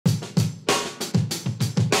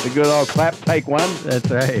The good old clap, take one. That's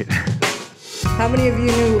right. How many of you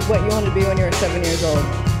knew what you wanted to be when you were 7 years old?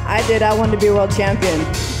 I did. I wanted to be a world champion.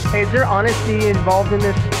 Hey, is there honesty involved in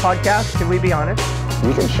this podcast? Can we be honest?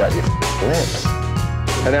 You can shut your lips.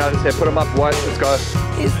 And then I'll just say, put them up once, let's go.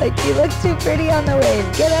 He's like, you look too pretty on the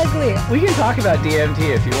wave. Get ugly. We can talk about DMT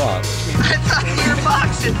if you want. I thought you were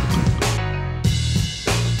boxing.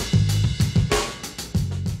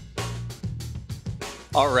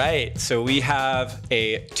 All right, so we have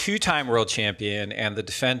a two-time world champion and the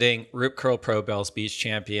defending Rip Curl Pro Bells Beach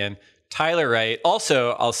champion, Tyler Wright.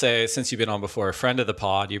 Also, I'll say, since you've been on before, a friend of the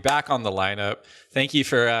pod, you're back on the lineup. Thank you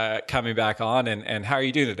for coming back on, and how are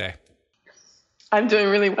you doing today? I'm doing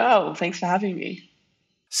really well. Thanks for having me.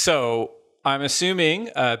 So I'm assuming,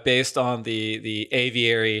 based on the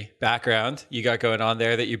aviary background you got going on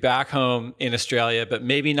there, that you're back home in Australia, but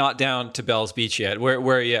maybe not down to Bells Beach yet. Where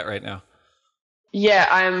are you at right now? Yeah,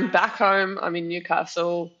 I'm back home. I'm in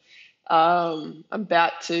Newcastle. I'll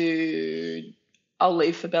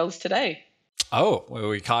leave for Bells today. Oh, well,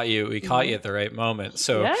 we caught you at the right moment.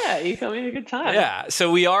 So yeah, you caught me at a good time. Yeah.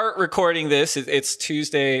 So we are recording this. It's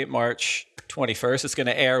Tuesday, March 21st. It's going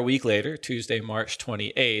to air a week later, Tuesday, March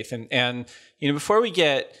 28th. And before we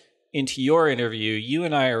get into your interview, you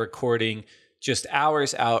and I are recording just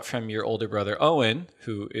hours out from your older brother, Owen,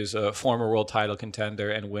 who is a former world title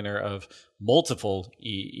contender and winner of multiple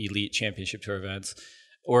elite championship tour events.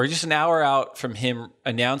 We're just an hour out from him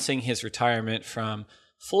announcing his retirement from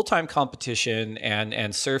full-time competition and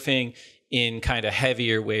surfing in kind of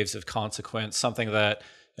heavier waves of consequence, something that,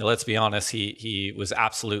 let's be honest, he was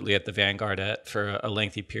absolutely at the vanguard at for a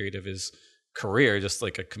lengthy period of his career, just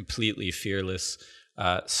like a completely fearless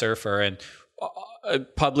surfer. And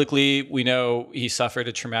publicly, we know he suffered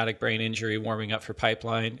a traumatic brain injury warming up for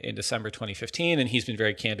Pipeline in December 2015, and he's been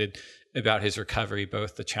very candid about his recovery,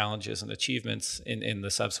 both the challenges and achievements in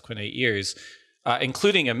the subsequent 8 years,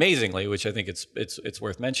 including, amazingly, which I think it's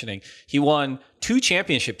worth mentioning, he won 2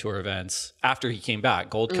 championship tour events after he came back,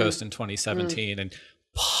 Gold Coast in 2017 and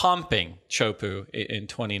pumping Chopu in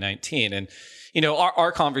 2019. And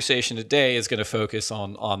our conversation today is going to focus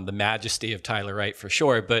on the majesty of Tyler Wright for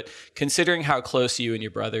sure. But considering how close you and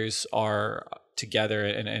your brothers are together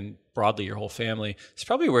and broadly your whole family, it's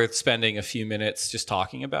probably worth spending a few minutes just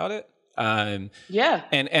talking about it. Yeah.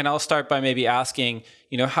 And I'll start by maybe asking,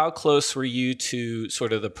 how close were you to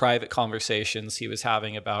sort of the private conversations he was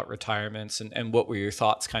having about retirements, and what were your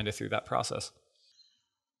thoughts kind of through that process?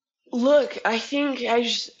 Look, I think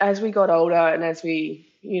as we got older and as we,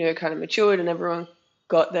 kind of matured and everyone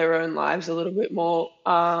got their own lives a little bit more,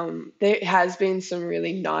 there has been some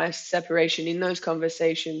really nice separation in those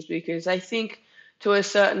conversations, because I think to a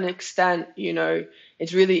certain extent,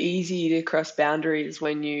 it's really easy to cross boundaries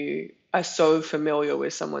when you are so familiar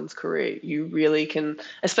with someone's career. You really can,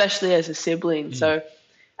 especially as a sibling. So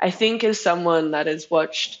I think as someone that has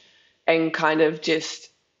watched and kind of just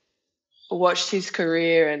watched his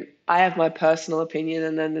career, and I have my personal opinion,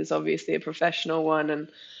 and then there's obviously a professional one, and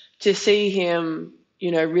to see him,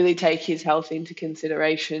 really take his health into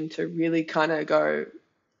consideration, to really kind of go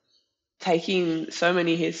taking so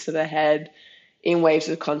many hits to the head in waves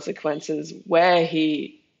of consequences, where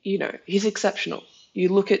he's exceptional. You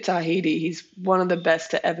look at Tahiti, he's one of the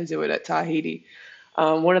best to ever do it at Tahiti,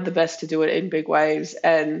 one of the best to do it in big waves.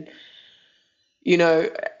 And,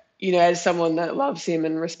 as someone that loves him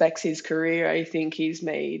and respects his career, I think he's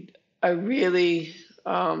made a really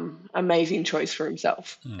amazing choice for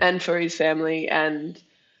himself and for his family. And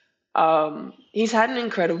he's had an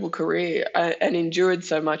incredible career and endured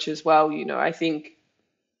so much as well. I think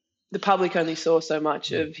the public only saw so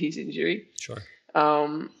much of his injury. Sure.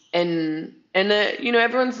 And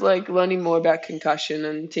everyone's like learning more about concussion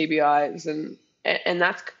and TBIs, and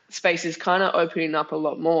that space is kind of opening up a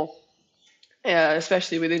lot more,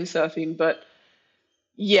 especially within surfing. But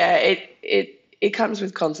yeah, it comes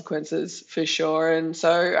with consequences for sure. And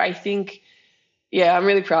so I think, I'm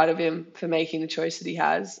really proud of him for making the choice that he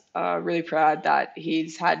has. Really proud that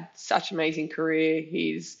he's had such an amazing career.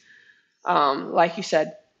 He's, like you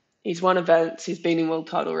said, he's won events, he's been in world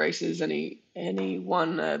title races, and he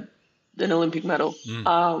won an Olympic medal,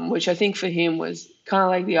 which I think for him was kind of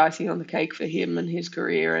like the icing on the cake for him and his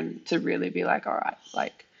career, and to really be like, all right,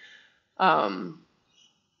 like,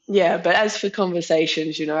 but as for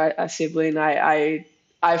conversations, a sibling, I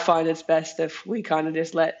find it's best if we kind of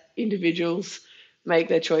just let individuals make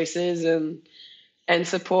their choices and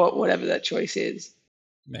support whatever that choice is.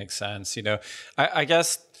 Makes sense. I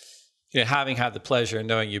guess, having had the pleasure of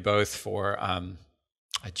knowing you both for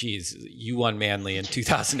Geez, you won Manly in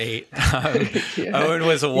 2008. Owen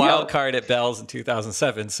was a wild card at Bell's in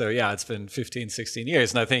 2007. So yeah, it's been 15, 16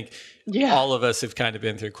 years. And I think all of us have kind of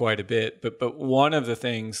been through quite a bit. But one of the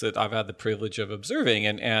things that I've had the privilege of observing,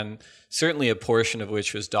 and certainly a portion of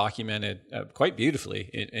which was documented quite beautifully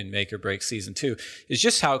in Make or Break season 2, is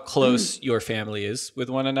just how close your family is with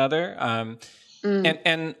one another.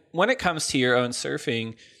 And when it comes to your own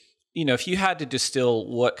surfing, you know, if you had to distill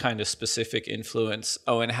what kind of specific influence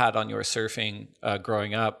Owen had on your surfing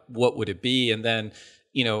growing up, what would it be? And then,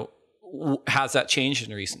 you know, has that changed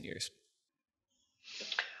in recent years?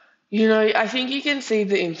 You know, I think you can see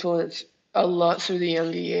the influence a lot through the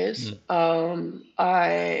younger years.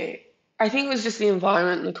 I think it was just the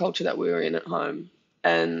environment and the culture that we were in at home.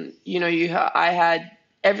 And, you know, I had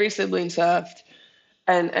every sibling surfed,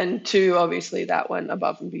 and two, obviously, that went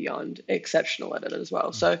above and beyond, exceptional at it as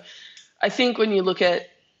well. So I think when you look at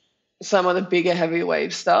some of the bigger heavy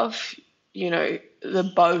wave stuff, you know, the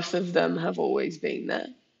both of them have always been there,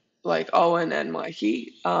 like Owen and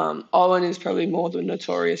Mikey. Owen is probably more the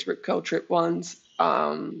notorious rip curl trip ones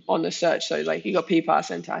on the search. So like you got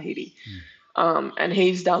P-Pass and Tahiti. And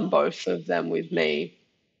he's done both of them with me.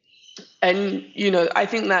 And, you know, I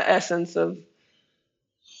think that essence of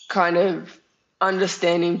kind of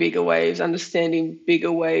understanding bigger waves, understanding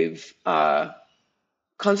bigger wave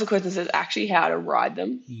consequences is actually how to ride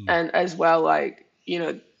them. And as well, like, you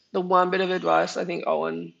know, the one bit of advice I think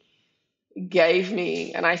Owen gave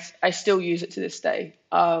me, and I still use it to this day,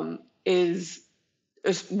 is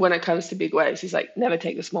when it comes to big waves, he's like, never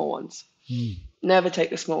take the small ones. Never take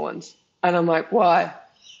the small ones. And I'm like, why?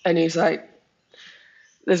 And he's like,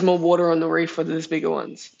 there's more water on the reef where there's bigger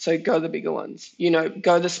ones. So go the bigger ones, you know,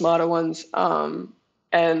 go the smarter ones.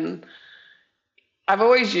 And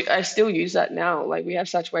I still use that now. Like we have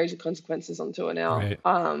such waves of consequences on tour now. Right.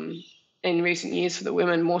 In recent years for the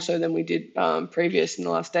women, more so than we did previous in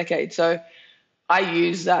the last decade. So I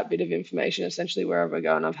use that bit of information essentially wherever I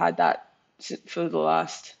go. And I've had that for the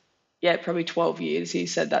last, probably 12 years. He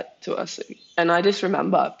said that to us. And I just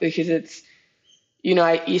remember because it's, you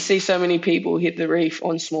know, you see so many people hit the reef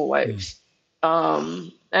on small waves.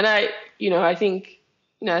 And I think,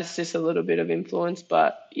 you know, it's just a little bit of influence,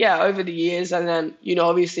 but yeah, over the years. And then, you know,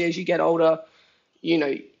 obviously as you get older, you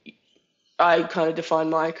know, I kind of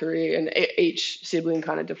defined my career and each sibling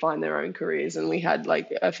kind of defined their own careers. And we had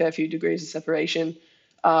like a fair few degrees of separation,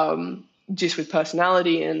 just with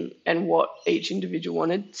personality and what each individual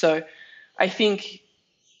wanted. So I think,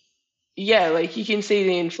 like you can see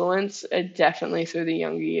the influence definitely through the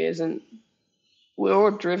younger years, and we're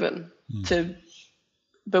all driven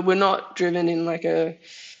but we're not driven in like I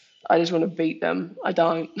just want to beat them. I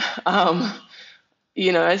don't.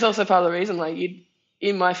 You know, it's also part of the reason, like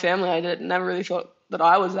in my family, I never really thought that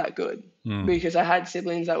I was that good because I had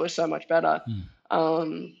siblings that were so much better.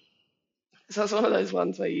 So it's one of those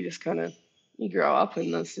ones where you just kind of, you grow up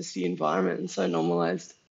and that's just the environment and so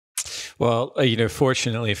normalized. Well, you know,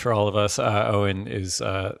 fortunately for all of us, Owen is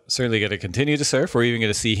certainly going to continue to surf. We're even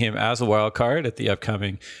going to see him as a wild card at the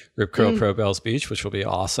upcoming Rip Curl Pro Bells Beach, which will be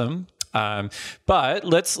awesome. But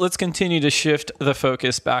let's continue to shift the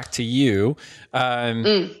focus back to you.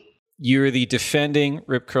 You're the defending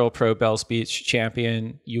Rip Curl Pro Bells Beach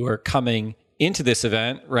champion. You are coming into this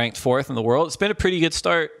event ranked 4th in the world. It's been a pretty good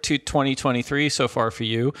start to 2023 so far for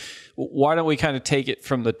you. Why don't we kind of take it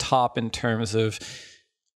from the top in terms of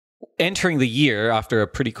entering the year after a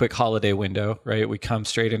pretty quick holiday window, right? We come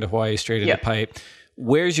straight into Hawaii, straight into Pipe.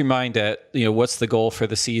 Where's your mind at? You know, what's the goal for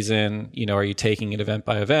the season? You know, are you taking it event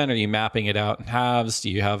by event? Are you mapping it out in halves?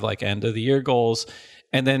 Do you have like end of the year goals?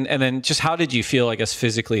 And then just how did you feel, I guess,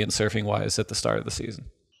 physically and surfing wise at the start of the season?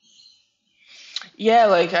 Yeah,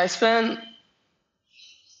 like I spent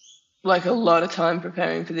like a lot of time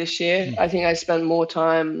preparing for this year. I think I spent more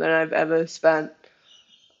time than I've ever spent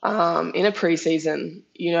in a preseason,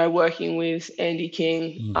 you know, working with Andy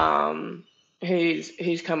King,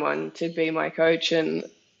 who's come on to be my coach, and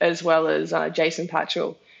as well as Jason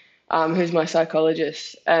Patchell, who's my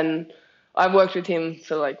psychologist. And I've worked with him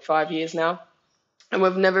for like 5 years now, and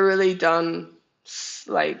we've never really done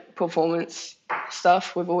like performance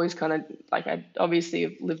stuff. We've always kind of like, I obviously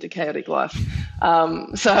have lived a chaotic life.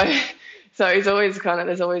 So it's always kind of,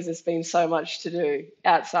 there's always just been so much to do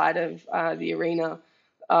outside of the arena.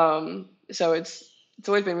 So it's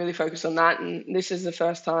always been really focused on that. And this is the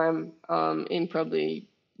first time in probably,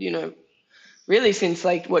 you know, really since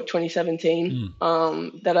like 2017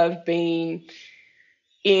 that I've been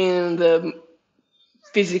in the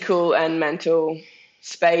physical and mental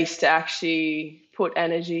space to actually put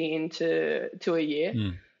energy into a year.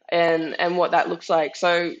 and what that looks like.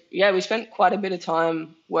 So yeah, we spent quite a bit of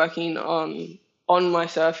time working on my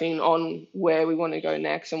surfing, on where we want to go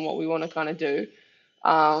next and what we want to kind of do.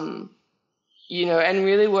 And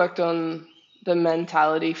really worked on the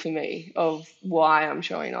mentality for me of why I'm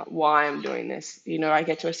showing up, why I'm doing this. I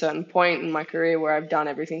get to a certain point in my career where I've done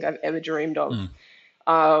everything I've ever dreamed of.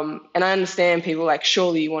 And I understand people like,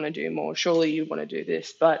 surely you want to do more, surely you want to do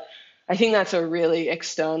this. But I think that's a really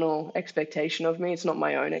external expectation of me. It's not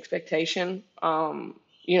my own expectation.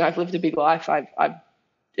 I've lived a big life. I've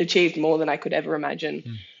achieved more than I could ever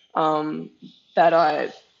imagine. And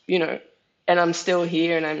I'm still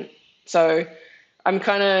here.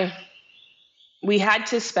 We had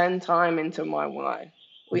to spend time into my why.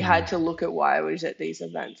 We had to look at why I was at these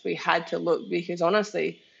events. We had to look, because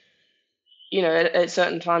honestly, at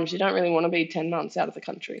certain times you don't really want to be 10 months out of the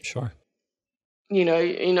country. Sure.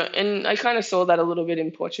 And I kind of saw that a little bit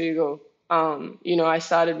in Portugal. I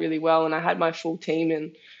started really well, and I had my full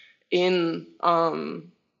team in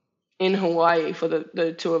Hawaii for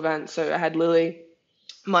the two events. So I had Lily,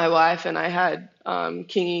 my wife, and I had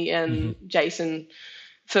Kingy and Jason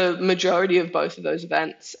for majority of both of those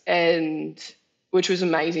events, and which was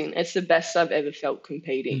amazing. It's the best I've ever felt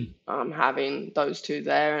competing, having those two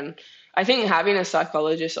there. And I think having a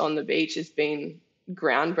psychologist on the beach has been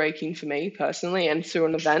groundbreaking for me personally, and through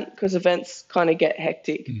an event, because events kind of get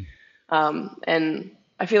hectic. And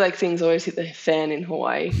I feel like things always hit the fan in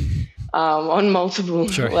Hawaii on multiple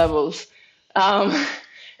levels.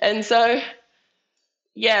 And so,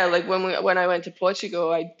 yeah, like when I went to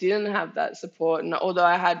Portugal, I didn't have that support. And although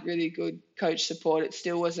I had really good coach support, it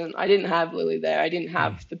still wasn't, I didn't have Lily there. I didn't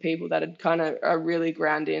have the people that had kind of are really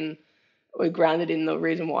grounded in the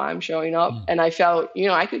reason why I'm showing up. And I felt,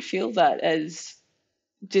 I could feel that as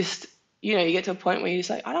just, you get to a point where you're just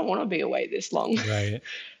like, I don't want to be away this long. Right.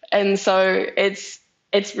 And so it's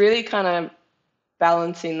really kind of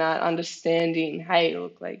balancing that, understanding, hey,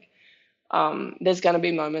 look, like, there's going to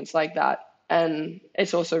be moments like that. And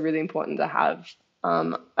it's also really important to have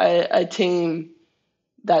a team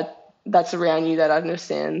that's around you that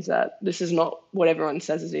understands that this is not what everyone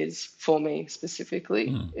says it is for me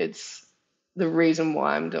specifically. It's the reason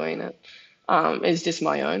why I'm doing it is just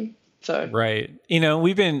my own. So right.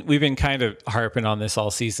 We've been kind of harping on this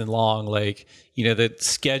all season long. Like, the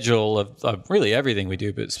schedule of really everything we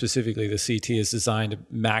do, but specifically the CT is designed to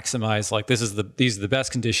maximize, like, these are the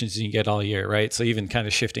best conditions you can get all year, right? So even kind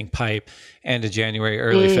of shifting pipe end of January,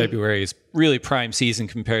 early February is really prime season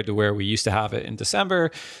compared to where we used to have it in December.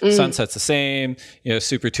 Sunset's the same,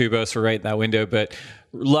 super tubos were right in that window, but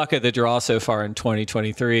luck of the draw so far in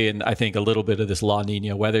 2023, and I think a little bit of this La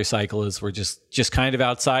Nina weather cycle is we're just kind of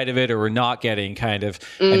outside of it, or we're not getting kind of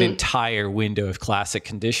an entire window of classic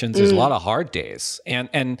conditions. There's a lot of hard days,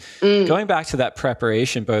 and going back to that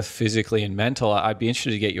preparation, both physically and mental, I'd be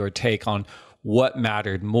interested to get your take on what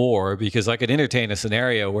mattered more, because I could entertain a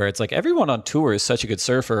scenario where it's like everyone on tour is such a good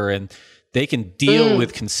surfer and they can deal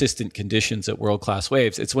with consistent conditions at world-class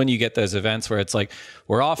waves. It's when you get those events where it's like,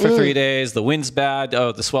 we're off for 3 days, the wind's bad,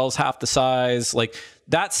 oh, the swell's half the size. Like,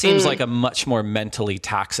 that seems like a much more mentally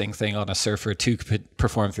taxing thing on a surfer to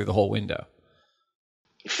perform through the whole window.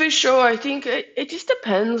 For sure. I think it just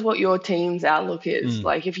depends what your team's outlook is.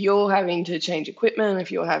 Like, if you're having to change equipment,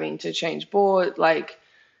 if you're having to change board, like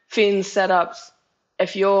fins, setups,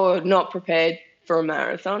 if you're not prepared for a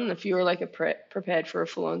marathon, if you're like prepared for a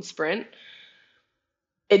full-on sprint,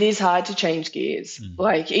 it is hard to change gears.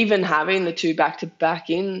 Like, even having the two back-to-back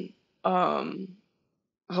in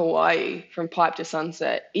Hawaii from pipe to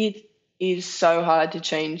sunset, it is so hard to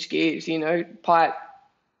change gears. Pipe,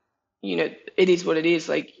 it is what it is,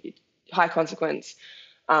 like high consequence,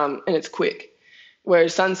 and it's quick.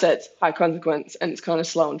 Whereas sunset's high consequence and it's kind of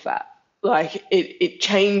slow and fat. Like, it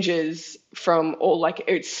changes from, or like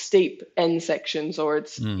it's steep end sections, or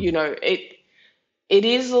it's, it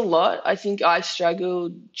is a lot. I think I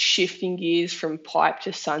struggled shifting gears from pipe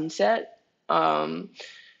to sunset. Like,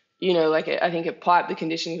 I think at pipe, the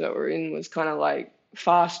conditions that we're in was kind of like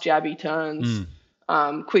fast jabby turns,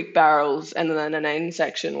 quick barrels, and then an end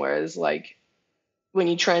section. Whereas like when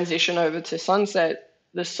you transition over to sunset,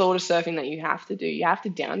 the sort of surfing that you have to do, you have to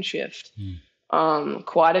downshift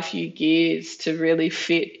quite a few gears to really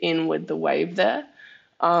fit in with the wave there.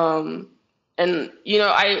 And,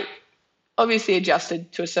 I obviously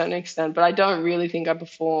adjusted to a certain extent, but I don't really think I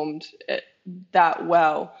performed that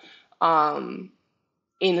well in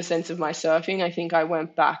the sense of my surfing. I think I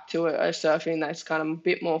went back to a surfing that's kind of a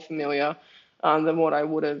bit more familiar than what I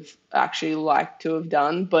would have actually liked to have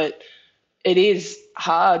done. But it is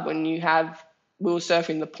hard when we were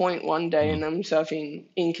surfing the point one day and I'm surfing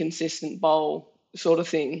inconsistent bowl sort of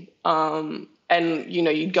thing. And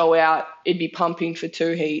you'd go out, it'd be pumping for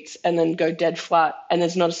 2 heats and then go dead flat, and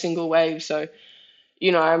there's not a single wave. So,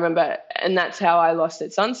 I remember, and that's how I lost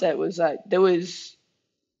at Sunset, was that there was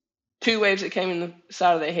 2 waves that came in the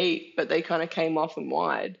start of the heat, but they kind of came off and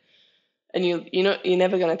wide, and you're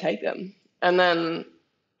never going to take them. And then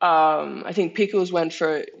I think Pickles went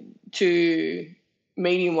for 2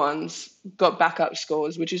 medium ones, got backup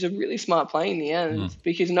scores, which is a really smart play in the end,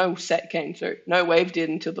 because no set came through. No wave did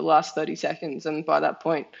until the last 30 seconds, and by that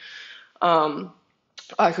point,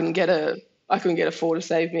 I couldn't get a 4 to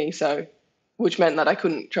save me, so which meant that I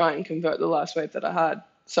couldn't try and convert the last wave that I had.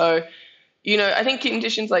 So, I think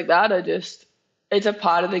conditions like that are just, it's a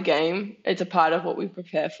part of the game. It's a part of what we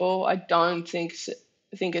prepare for. I don't think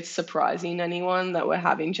it's surprising anyone that we're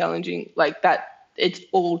having challenging like that. It's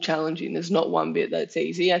all challenging. There's not one bit that's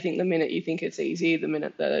easy. I think the minute you think it's easy, the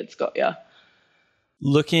minute that it's got you.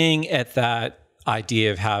 Looking at that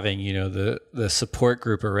idea of having, the support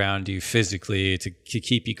group around you physically to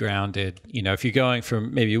keep you grounded. If you're going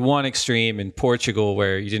from maybe one extreme in Portugal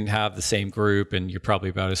where you didn't have the same group and you're probably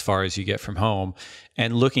about as far as you get from home,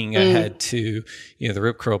 and looking ahead to, the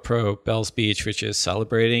Rip Curl Pro Bells Beach, which is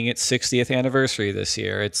celebrating its 60th anniversary this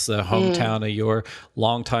year. It's the hometown of your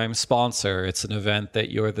longtime sponsor. It's an event that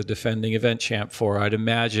you're the defending event champ for. I'd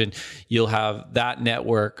imagine you'll have that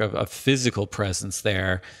network of physical presence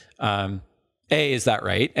there. A, is that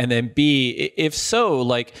right? And then B, if so,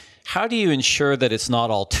 how do you ensure that it's not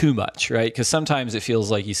all too much, right? Because sometimes it feels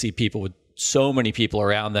like you see people with so many people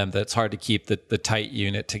around them that it's hard to keep the tight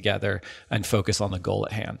unit together and focus on the goal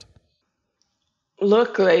at hand.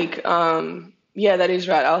 Look, yeah, that is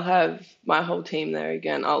right. I'll have my whole team there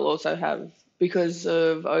again. I'll also have, because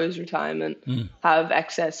of O's retirement, have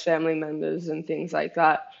excess family members and things like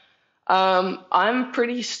that. I'm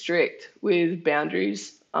pretty strict with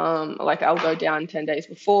boundaries. I'll go down 10 days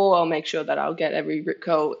before. I'll make sure that I'll get every Rip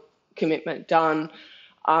Curl commitment done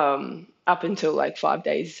up until 5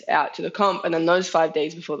 days out to the comp. And then those 5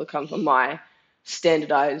 days before the comp are my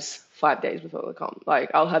standardized 5 days before the comp.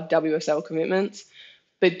 I'll have WSL commitments,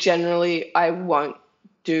 but generally I won't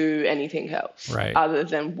do anything else other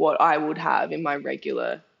than what I would have in my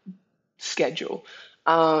regular schedule.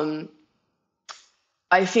 I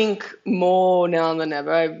think more now than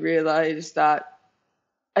ever, I've realized that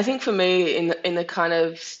I think for me, in the kind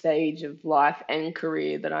of stage of life and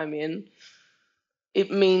career that I'm in, it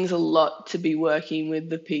means a lot to be working with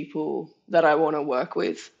the people that I want to work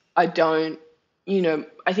with. I don't,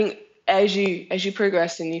 I think as you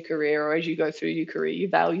progress in your career, or as you go through your career, your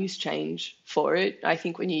values change for it. I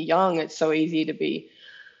think when you're young, it's so easy to be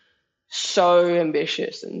so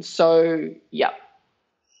ambitious and so,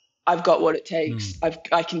 I've got what it takes.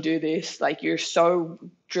 I can do this. You're so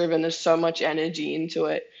driven. There's so much energy into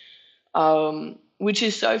it, which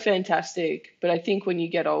is so fantastic. But I think when you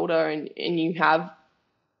get older and you have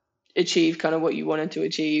achieved kind of what you wanted to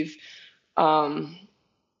achieve, you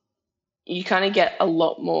kind of get a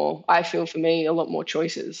lot more, I feel for me, a lot more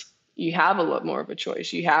choices. You have a lot more of a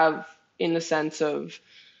choice. You have, in the sense of,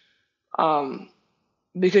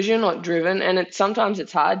 because you're not driven, and sometimes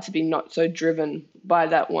it's hard to be not so driven by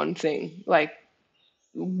that one thing,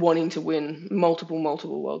 wanting to win multiple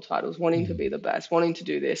world titles, wanting to be the best, wanting to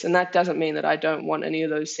do this. And that doesn't mean that I don't want any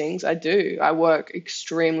of those things. I do. I work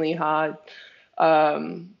extremely hard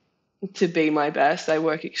to be my best. I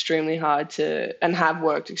work extremely hard and have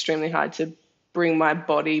worked extremely hard to bring my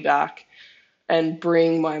body back and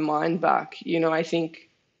bring my mind back. I think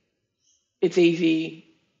it's easy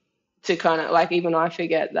to kind of even I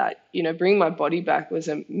forget that, bring my body back was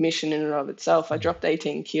a mission in and of itself. I dropped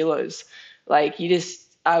 18 kilos. I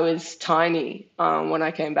was tiny when I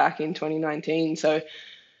came back in 2019. So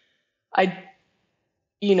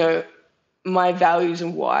my values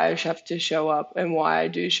and why I have to show up and why I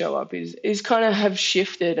do show up is kind of have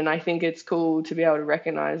shifted. And I think it's cool to be able to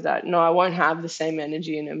recognize that. No, I won't have the same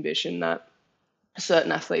energy and ambition that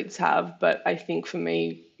certain athletes have. But I think for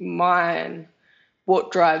me,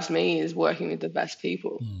 what drives me is working with the best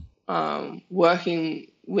people, working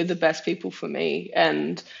with the best people for me,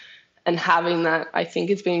 and having that. I think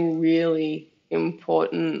it's been really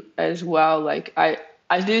important as well. I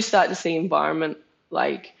do start to see environment.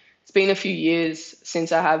 It's been a few years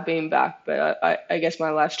since I have been back, but I guess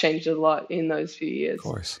my life's changed a lot in those few years. Of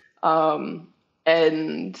course.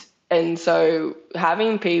 And so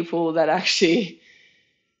having people that actually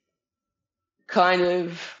kind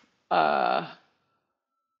of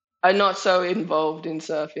are not so involved in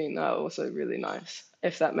surfing are also really nice,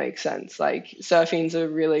 if that makes sense. Surfing's a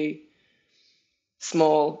really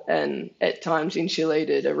small and at times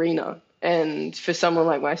insulated arena. And for someone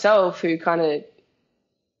like myself who kind of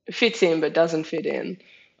fits in but doesn't fit in.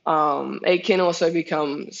 It can also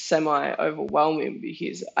become semi-overwhelming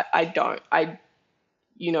because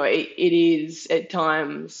it is at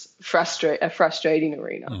times a frustrating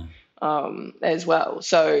arena as well.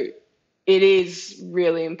 So it is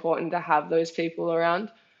really important to have those people around.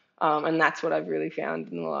 And that's what I've really found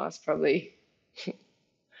in the last probably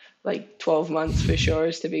like 12 months for sure,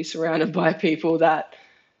 is to be surrounded by people that,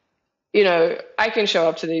 I can show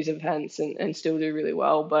up to these events and still do really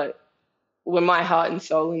well. But when my heart and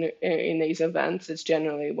soul in these events, it's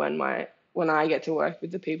generally when I get to work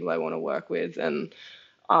with the people I want to work with. And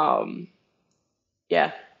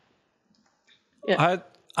yeah.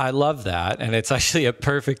 I love that. And it's actually a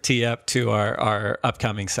perfect tee up to our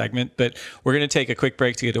upcoming segment. But we're going to take a quick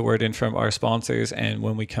break to get a word in from our sponsors. And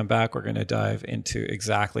when we come back, we're going to dive into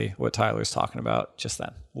exactly what Tyler's talking about just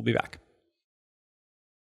then. We'll be back.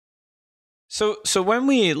 So when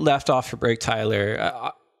we left off for break,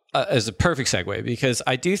 Tyler, as a perfect segue, because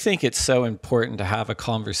I do think it's so important to have a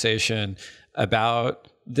conversation about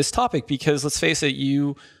this topic, because let's face it,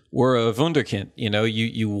 you were a wunderkind.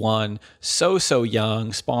 You won so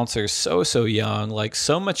young, sponsors so young, like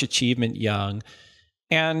so much achievement young,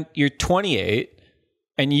 and you're 28,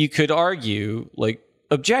 and you could argue, like,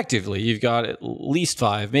 objectively, you've got at least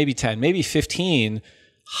 5, maybe 10, maybe 15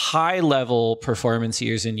 high-level performance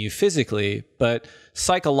years in you physically, but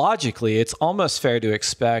psychologically, it's almost fair to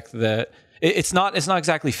expect that it's not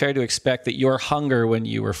exactly fair to expect that your hunger when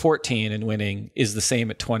you were 14 and winning is the same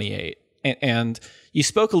at 28. And you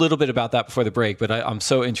spoke a little bit about that before the break, but I'm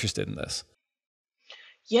so interested in this.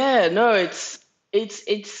 Yeah, no, it's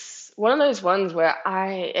one of those ones where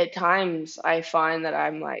at times I find that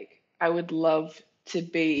I'm like, I would love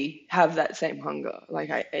to have that same hunger. Like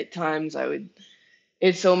at times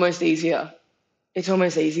it's almost easier. It's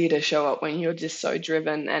almost easier to show up when you're just so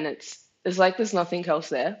driven, and it's like there's nothing else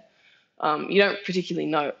there. You don't particularly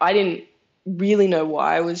know. I didn't really know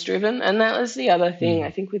why I was driven, and that was the other thing. I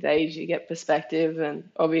think with age you get perspective, and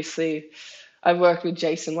obviously I've worked with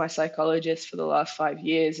Jason, my psychologist, for the last 5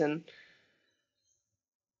 years, and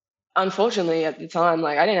unfortunately at the time,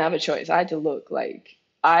 like, I didn't have a choice. I had to look. Like,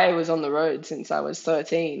 I was on the road since I was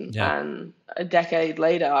 13, and a decade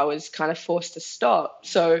later I was kind of forced to stop.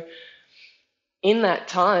 So in that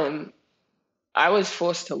time I was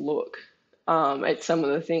forced to look at some of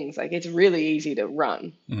the things. Like, it's really easy to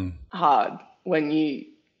run hard when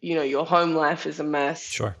your home life is a mess.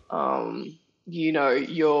 Sure.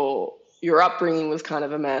 Your upbringing was kind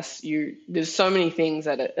of a mess. There's so many things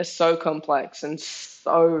that are so complex and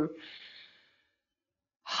so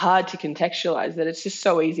hard to contextualize that it's just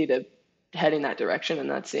so easy to head in that direction, and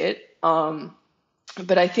that's it.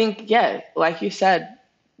 But I think, like you said,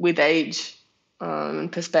 with age,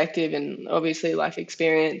 and perspective, and obviously life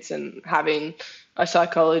experience, and having a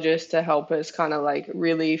psychologist to help us kind of like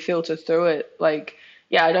really filter through it. Like,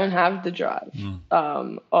 I don't have the drive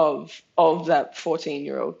of that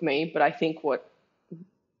 14-year-old me, but I think I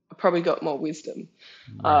probably got more wisdom,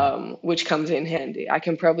 which comes in handy. I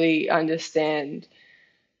can probably understand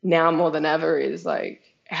now more than ever is like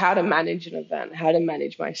how to manage an event, how to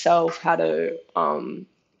manage myself, how to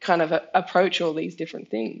kind of approach all these different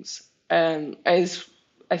things. And as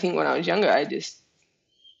I think when I was younger, I just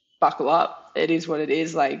buckle up. It is what it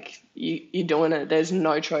is. Like, you're doing it. There's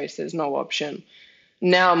no choice. There's no option.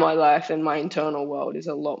 Now my life and my internal world is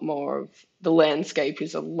a lot more the landscape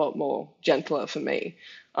is a lot more gentler for me.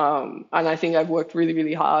 And I think I've worked really,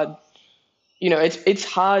 really hard. It's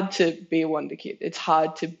hard to be a wonder kid. It's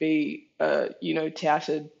hard to be,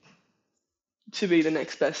 touted to be the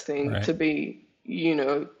next best thing, right. To be,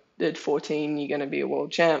 at 14, you're going to be a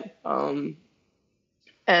world champ. And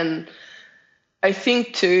I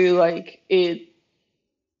think too, like,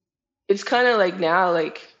 it's kind of like now,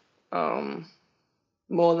 like,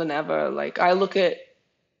 more than ever, like, I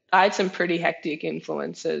had some pretty hectic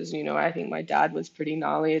influences. I think my dad was pretty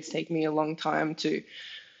gnarly. It's taken me a long time to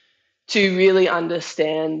really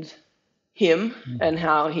understand him and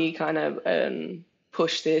how he kind of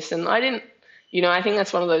pushed this. And I didn't, I think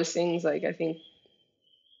that's one of those things, like, I think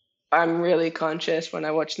I'm really conscious when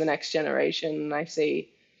I watch The Next Generation and I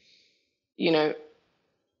see,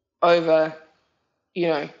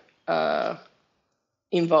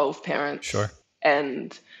 involved parents. Sure.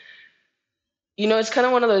 And, it's kind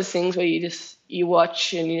of one of those things where you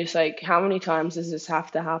watch and you're just like, how many times does this have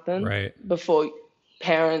to happen before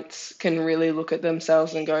parents can really look at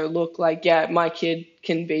themselves and go, look, like, my kid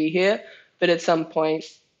can be here, but at some point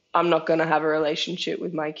I'm not going to have a relationship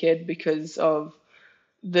with my kid because of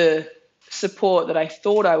the support that I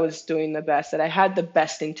thought I was doing the best, that I had the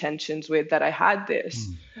best intentions with, that I had this.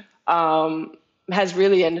 has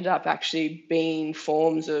really ended up actually being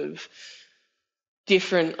forms of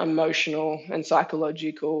different emotional and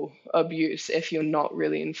psychological abuse if you're not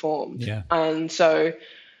really informed. Yeah. And so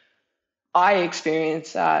I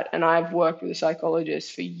experienced that, and I've worked with a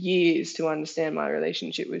psychologist for years to understand my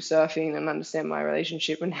relationship with surfing and understand my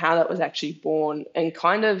relationship and how that was actually born and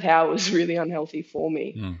kind of how it was really unhealthy for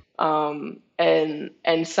me.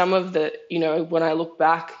 And some of the, when I look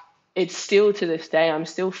back, it's still to this day, I'm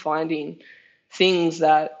still finding things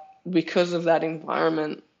that because of that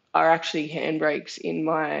environment are actually handbrakes in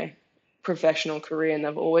my professional career, and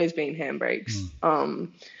they've always been handbrakes.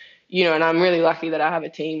 And I'm really lucky that I have a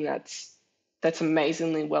team that's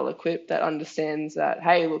amazingly well equipped, that understands that,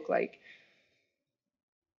 hey, look, like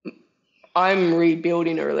I'm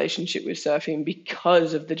rebuilding a relationship with surfing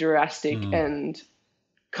because of the drastic and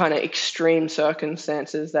kind of extreme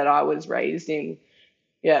circumstances that I was raised in.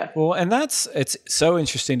 Yeah. Well, and it's so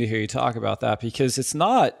interesting to hear you talk about that, because it's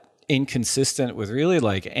not inconsistent with really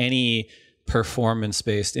like any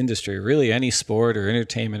performance-based industry, really any sport or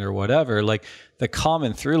entertainment or whatever. Like the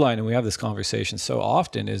common through line, and we have this conversation so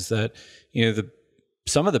often, is that,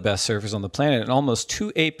 some of the best surfers on the planet, and almost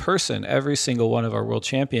to a person, every single one of our world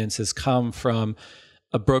champions has come from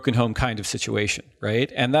a broken home kind of situation, right?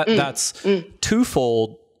 And that's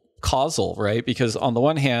twofold causal, right? Because on the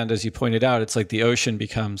one hand, as you pointed out, it's like the ocean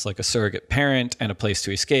becomes like a surrogate parent and a place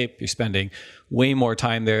to escape. You're spending way more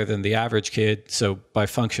time there than the average kid. So by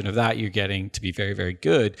function of that, you're getting to be very, very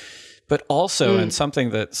good. But also, and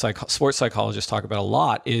something that sports psychologists talk about a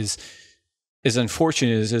lot is, as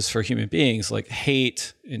unfortunate as it is for human beings, like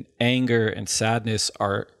hate and anger and sadness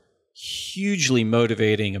are hugely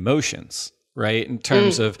motivating emotions, right? In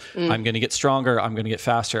terms of, I'm going to get stronger, I'm going to get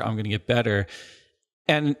faster, I'm going to get better.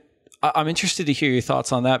 And I'm interested to hear your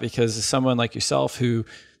thoughts on that, because as someone like yourself who,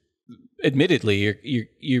 admittedly,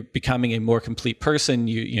 you're becoming a more complete person,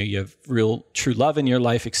 you have real true love in your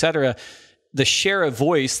life, etc. The share of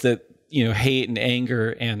voice that hate and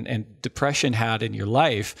anger and depression had in your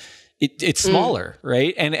life, it's smaller,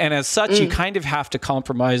 right? And as such, you kind of have to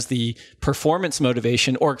compromise the performance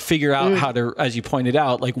motivation or figure out how to, as you pointed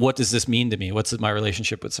out, like, what does this mean to me? What's my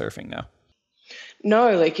relationship with surfing now?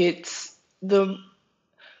 No, like it's the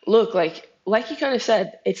look, like you kind of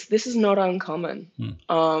said, this is not uncommon,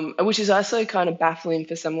 which is also kind of baffling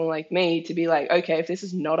for someone like me to be like, okay, if this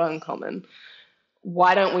is not uncommon,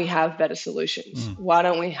 why don't we have better solutions? Why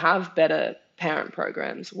don't we have better parent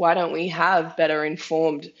programs? Why don't we have better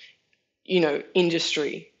informed,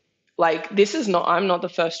 industry? Like I'm not the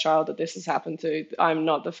first child that this has happened to. I'm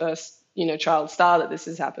not the first, child star that this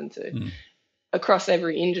has happened to. Across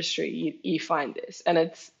every industry, you find this. And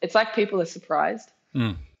it's like people are surprised.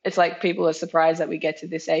 It's like people are surprised that we get to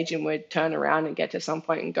this age and we turn around and get to some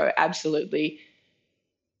point and go, absolutely,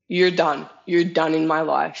 you're done. You're done in my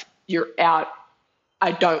life. You're out.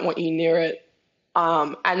 I don't want you near it.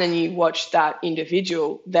 And then you watch that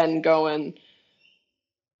individual then go and,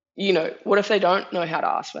 what if they don't know how to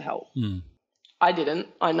ask for help? I didn't.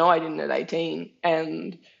 I know I didn't at 18.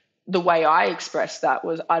 And the way I expressed that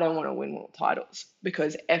was, I don't want to win world titles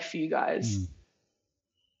because F you guys.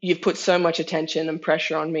 You've put so much attention and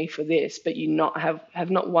pressure on me for this, but you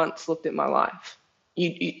have not once looked at my life.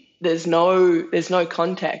 There's no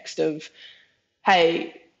context of,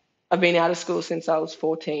 hey, I've been out of school since I was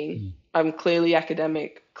 14. I'm clearly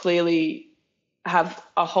academic, clearly have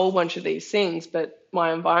a whole bunch of these things, but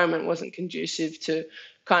my environment wasn't conducive to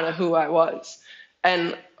kind of who I was.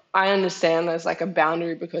 And I understand there's like a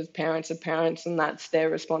boundary because parents are parents and that's their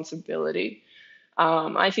responsibility.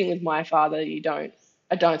 I think with my father, I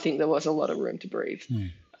don't think there was a lot of room to breathe.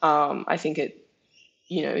 I think it,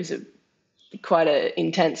 is quite an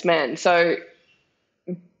intense man. So,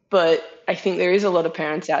 but I think there is a lot of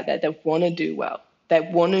parents out there that want to do well. They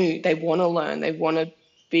want to learn. They want to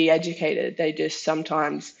be educated. They just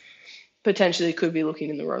sometimes potentially could be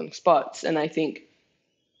looking in the wrong spots. And I think,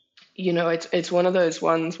 it's one of those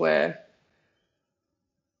ones where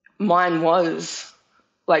mine was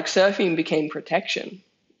like surfing became protection.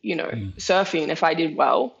 Surfing, if I did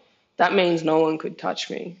well, that means no one could touch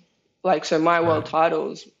me. Like, so my world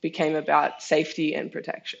titles became about safety and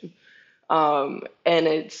protection. And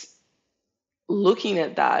it's looking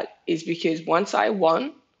at that is because once I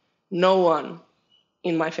won, no one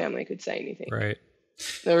in my family could say anything. Right.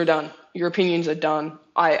 They were done. Your opinions are done.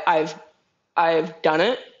 I've done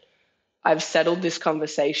it. I've settled this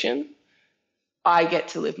conversation. I get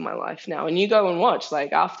to live my life now. And you go and watch,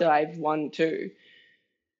 like after I've won too,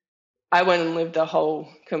 I went and lived a whole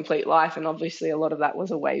complete life. And obviously a lot of that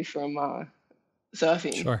was away from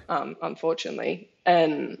surfing, unfortunately.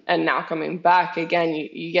 And now coming back again,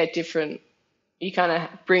 you get different, you kind of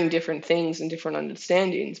bring different things and different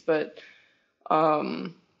understandings, but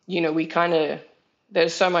we kind of,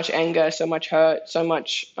 there's so much anger, so much hurt, so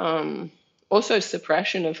much also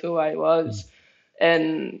suppression of who I was,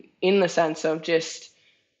 and in the sense of just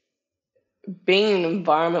being in an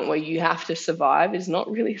environment where you have to survive is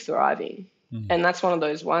not really thriving. And that's one of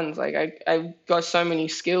those ones, like I got so many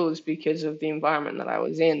skills because of the environment that I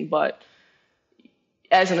was in, but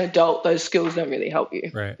as an adult, those skills don't really help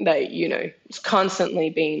you. Right. They, it's constantly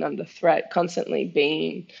being under threat, constantly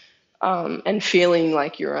being and feeling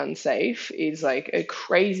like you're unsafe is like a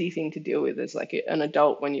crazy thing to deal with as like an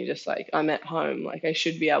adult, when you're just like, I'm at home, like I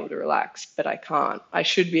should be able to relax, but I can't. I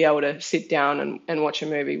should be able to sit down and watch a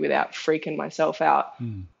movie without freaking myself out,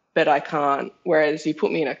 but I can't. Whereas you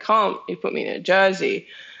put me in a comp, you put me in a jersey,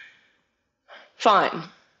 fine.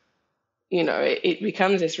 It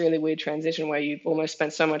becomes this really weird transition where you've almost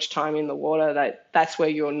spent so much time in the water that that's where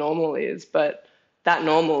your normal is, but that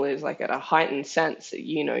normal is like at a heightened sense that,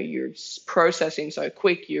 you're processing so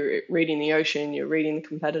quick, you're reading the ocean, you're reading the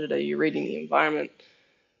competitor, you're reading the environment,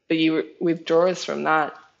 but you withdraw us from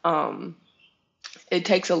that. It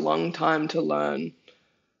takes a long time to learn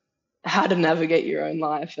how to navigate your own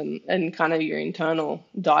life and kind of your internal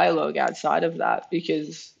dialogue outside of that,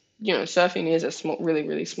 because, surfing is a small, really,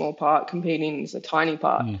 really small part, competing is a tiny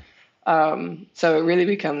part. So it really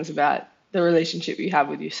becomes about the relationship you have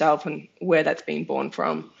with yourself and where that's been born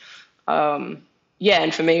from. And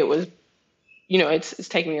for me, it was, it's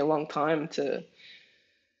taken me a long time to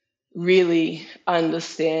really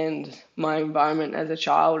understand my environment as a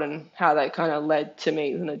child and how that kind of led to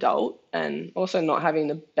me as an adult, and also not having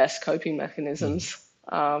the best coping mechanisms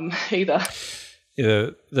either.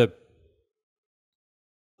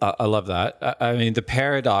 I love that. I mean, the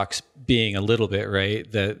paradox being a little bit,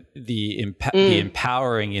 right, that the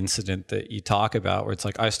empowering incident that you talk about, where it's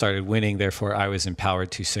like, I started winning, therefore I was empowered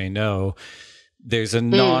to say no. There's a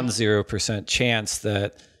non-0% chance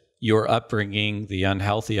that your upbringing, the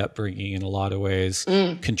unhealthy upbringing in a lot of ways,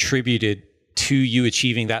 contributed to you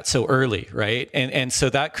achieving that so early, right? And so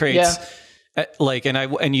that creates...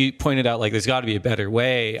 and you pointed out, like, there's got to be a better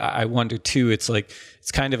way. I wonder too, it's like,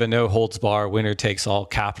 it's kind of a no holds bar, winner takes all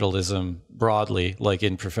capitalism broadly, like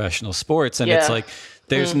in professional sports. And it's like,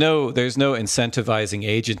 there's no incentivizing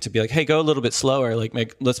agent to be like, hey, go a little bit slower.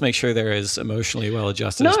 Like, let's make sure they're as emotionally well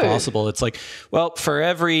adjusted as possible. It's like, well, for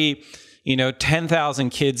every, 10,000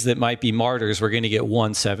 kids that might be martyrs, we're going to get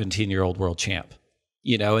one 17-year-old world champ,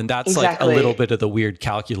 and that's like a little bit of the weird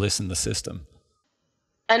calculus in the system.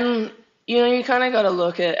 And you kind of got to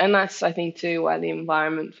look at, and that's, I think, too, why the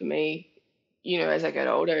environment for me, as I get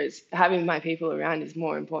older, is having my people around is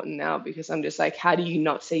more important now, because I'm just like, how do you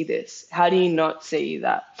not see this? How do you not see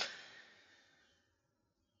that?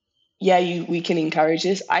 Yeah, we can encourage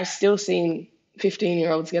this. I still seen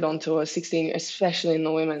 15-year-olds get on tour, 16, especially in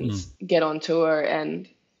the women's, get on tour, and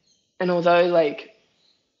although like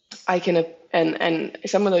I can, and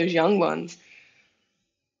some of those young ones,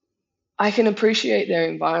 I can appreciate their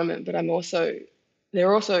environment, but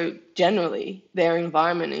they're also generally, their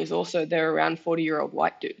environment is also, they're around 40-year-old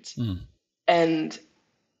white dudes. And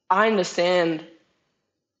I understand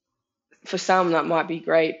for some that might be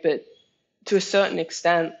great, but to a certain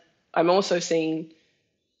extent, I'm also seeing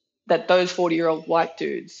that those 40-year-old white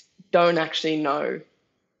dudes don't actually know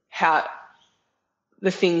how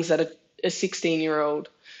the things that a 16-year-old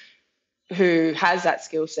who has that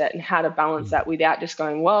skill set and how to balance that without just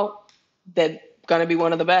going, well, they're going to be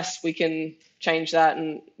one of the best, we can change that.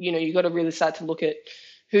 And, you got to really start to look at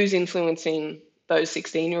who's influencing those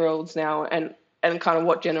 16-year-olds now and kind of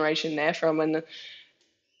what generation they're from.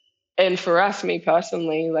 And for us, me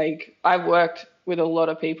personally, like, I've worked with a lot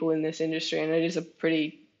of people in this industry, and it is a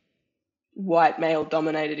pretty white male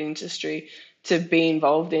dominated industry to be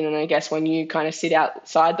involved in. And I guess when you kind of sit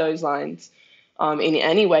outside those lines in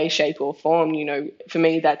any way, shape or form, for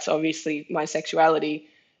me, that's obviously my sexuality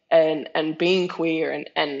and being queer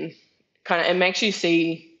and kind of, it makes you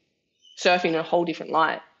see surfing in a whole different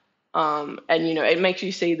light. And, it makes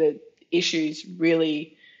you see the issues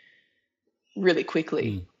really, really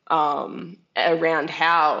quickly around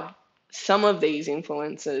how some of these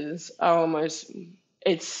influences are almost,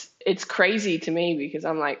 it's crazy to me, because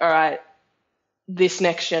I'm like, all right, this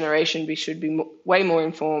next generation should be way more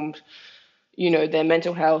informed, their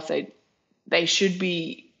mental health, they should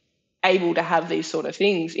be able to have these sort of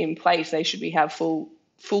things in place. They should have full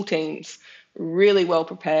teams, really well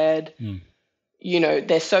prepared.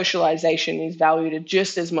 Their socialization is valued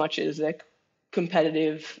just as much as their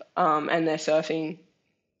competitive and their surfing.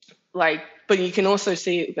 Like, but you can also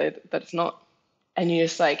see that it's not. And you're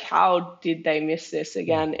just like, how did they miss this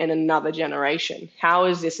again in another generation? How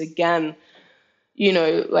is this again?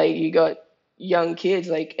 Like you got young kids,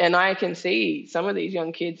 like, and I can see some of these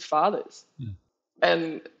young kids' fathers.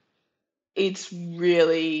 And it's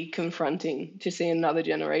really confronting to see another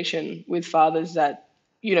generation with fathers that,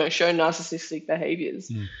 show narcissistic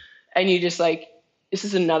behaviors. And you just like, this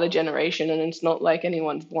is another generation, and it's not like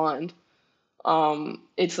anyone's blind.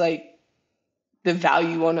 It's like the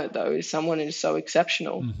value on it, though, is someone who's so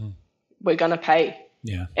exceptional. We're going to pay.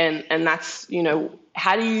 Yeah. And that's,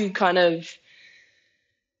 how do you kind of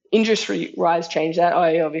industry-wise change that?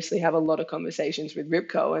 I obviously have a lot of conversations with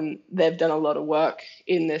Ripco, and they've done a lot of work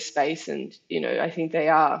in this space. And, I think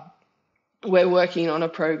we're working on a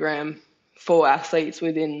program for athletes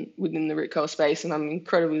within the Ripco space. And I'm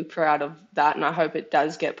incredibly proud of that. And I hope it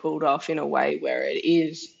does get pulled off in a way where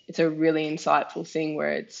it's a really insightful thing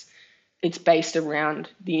where it's based around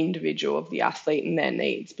the individual of the athlete and their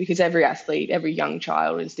needs, because every athlete, every young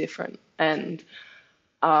child is different. And,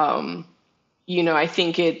 I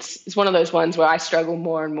think it's one of those ones where I struggle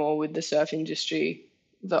more and more with the surf industry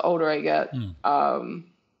the older I get,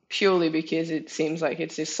 purely because it seems like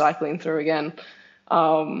it's just cycling through again.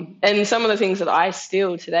 And some of the things that I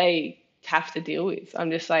still today have to deal with,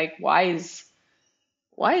 I'm just like, why is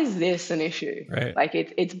this an issue? Right. Like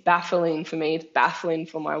it's baffling for me. It's baffling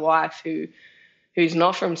for my wife who's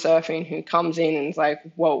not from surfing, who comes in and is like,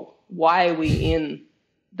 whoa, why are we in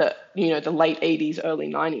the late 80s, early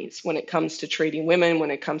 90s when it comes to treating women,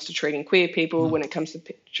 when it comes to treating queer people, when it comes to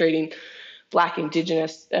treating Black,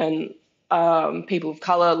 Indigenous, and people of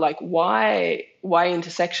color? Like, why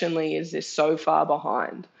intersectionally is this so far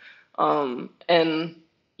behind? And I'm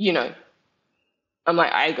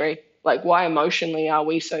like, I agree. Like, why emotionally are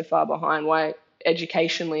we so far behind? Why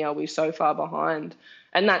educationally are we so far behind?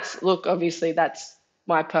 And obviously that's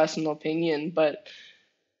my personal opinion, but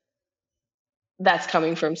that's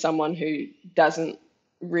coming from someone who doesn't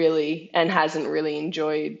really and hasn't really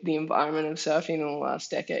enjoyed the environment of surfing in the last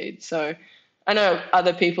decade. So I know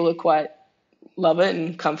other people are quite love it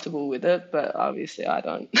and comfortable with it, but obviously I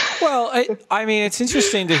don't. Well, I mean, it's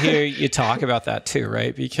interesting to hear you talk about that too,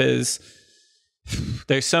 right? Because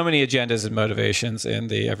there's so many agendas and motivations in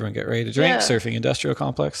the everyone get ready to drink surfing industrial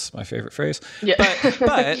complex, my favorite phrase. Yeah.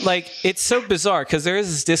 But like, it's so bizarre because there is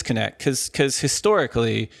this disconnect because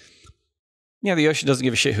historically, the ocean doesn't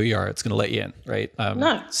give a shit who you are. It's going to let you in, right?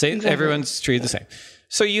 No, exactly. Everyone's treated the same.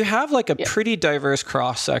 So you have like a pretty diverse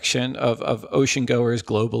cross section of ocean goers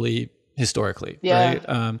globally, historically,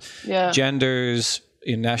 right? Genders,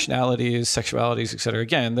 nationalities, sexualities, et cetera.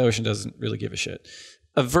 Again, the ocean doesn't really give a shit.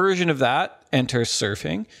 A version of that enters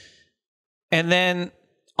surfing. And then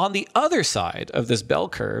on the other side of this bell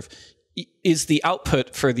curve is the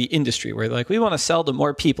output for the industry where like, we want to sell to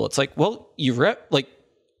more people. It's like, well,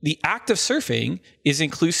 the act of surfing is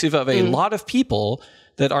inclusive of a lot of people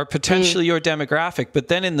that are potentially your demographic. But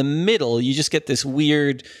then in the middle, you just get this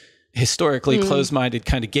weird, historically closed-minded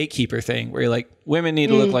kind of gatekeeper thing where you're like, women need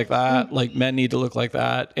to look like that, like men need to look like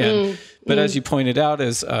that. And but as you pointed out,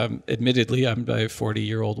 as admittedly, I'm a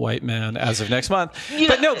 40-year-old white man as of next month.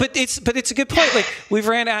 But it's a good point. Like, we've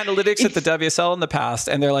ran analytics at the WSL in the past,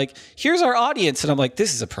 and they're like, here's our audience. And I'm like,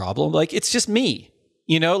 this is a problem. Like, it's just me,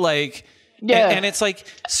 and it's like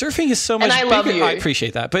surfing is so much bigger. Love you. I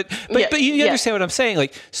appreciate that. But you understand what I'm saying?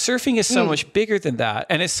 Like, surfing is so much bigger than that.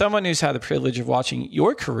 And as someone who's had the privilege of watching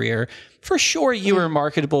your career, for sure you were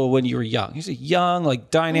marketable when you were young. You're a young, like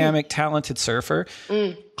dynamic, talented surfer.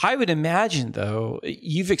 I would imagine though,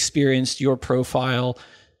 you've experienced your profile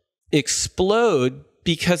explode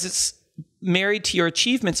because it's married to your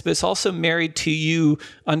achievements, but it's also married to you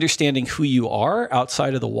understanding who you are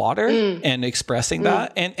outside of the water and expressing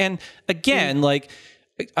that. And again, like,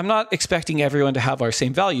 I'm not expecting everyone to have our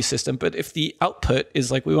same value system, but if the output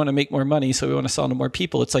is like, we want to make more money, so we want to sell to more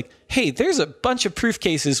people, it's like, hey, there's a bunch of proof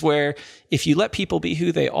cases where if you let people be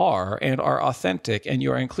who they are and are authentic and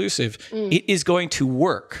you are inclusive, it is going to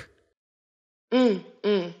work.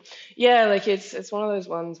 Yeah, like it's one of those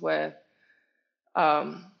ones where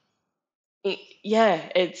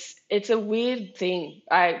it's a weird thing.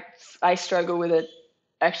 I struggle with it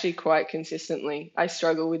actually quite consistently. I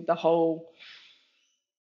struggle with the whole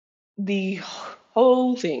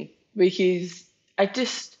thing because I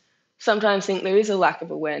just sometimes think there is a lack of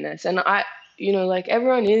awareness. And like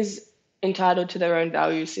everyone is entitled to their own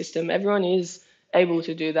value system. Everyone is able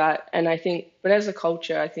to do that. And I think, but as a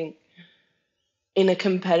culture, I think in a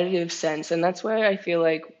competitive sense, and that's where I feel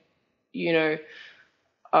like, when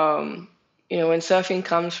surfing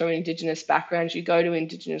comes from Indigenous backgrounds, you go to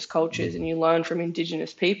Indigenous cultures and you learn from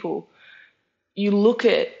Indigenous people. You look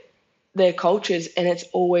at their cultures, and it's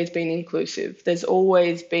always been inclusive. There's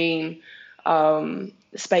always been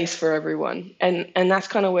space for everyone, and that's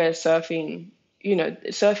kind of where surfing,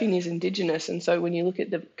 surfing is indigenous, and so when you look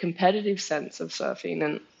at the competitive sense of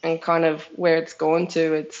surfing and kind of where it's gone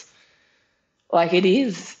to, it's like it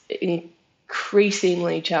is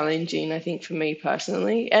increasingly challenging, I think, for me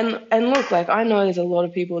personally. And look, like I know there's a lot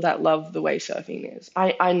of people that love the way surfing is.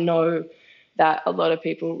 I know that a lot of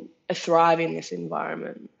people thrive in this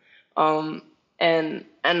environment. And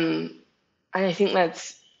I think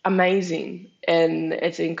that's amazing and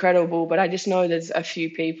it's incredible, but I just know there's a few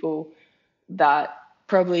people that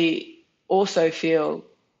probably also feel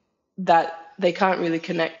that they can't really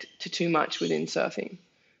connect to too much within surfing.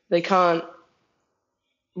 They can't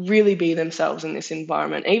really be themselves in this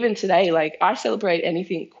environment. Even today, like I celebrate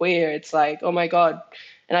anything queer. It's like, oh my God.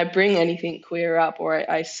 And I bring anything queer up, or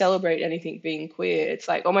I celebrate anything being queer. It's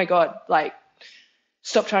like, oh my God, like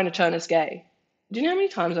stop trying to turn us gay. Do you know how many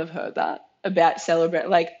times I've heard that about celebrate?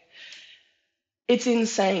 Like it's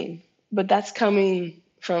insane, but that's coming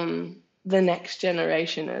from the next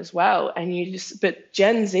generation as well. And but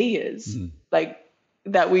Gen Zers, like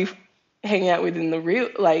that we've hang out with in the real,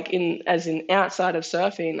 like as in outside of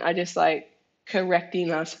surfing, are just like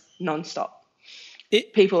correcting us nonstop.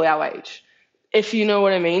 People our age, if you know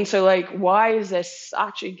what I mean. So like, why is there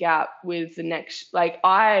such a gap with the next? Like,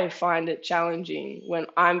 I find it challenging when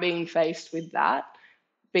I'm being faced with the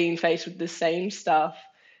same stuff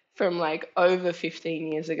from like over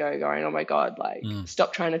 15 years ago, going, oh my God, like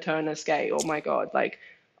stop trying to turn us gay. Oh my God, like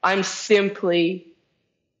I'm simply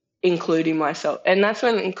including myself. And that's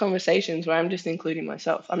when in conversations where I'm just including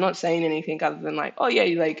myself, I'm not saying anything other than like, oh yeah,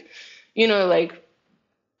 like, like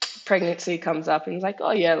pregnancy comes up and it's like,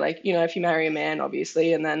 oh yeah, like, if you marry a man,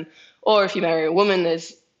 obviously, and then, or if you marry a woman,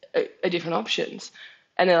 there's a different options.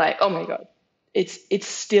 And they're like, oh my God, it's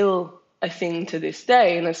still a thing to this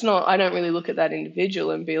day. And it's not, I don't really look at that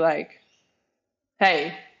individual and be like,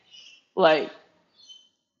 hey, like,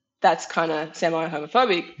 that's kind of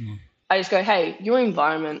semi-homophobic. I just go, hey, your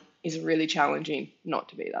environment is really challenging not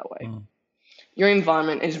to be that way. Your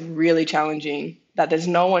environment is really challenging that there's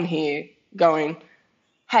no one here going,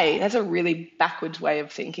 hey, that's a really backwards way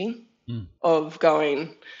of thinking, of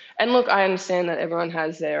going. And look, I understand that everyone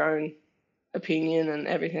has their own opinion and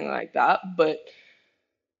everything like that, but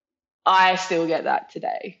I still get that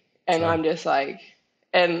today. And I'm just like,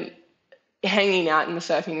 and hanging out in the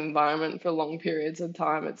surfing environment for long periods of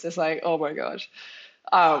time, it's just like, oh my gosh.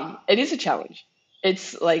 It is a challenge.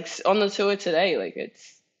 It's like on the tour today, like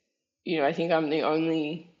it's, I think I'm the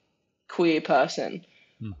only queer person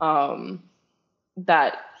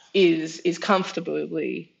that is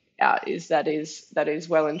comfortably out, that is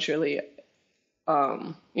well and truly,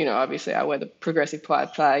 obviously I wear the progressive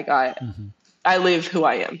pride flag. I live who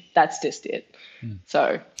I am. That's just it.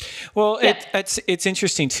 So, well, yeah. It's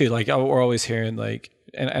interesting too. Like we're always hearing like,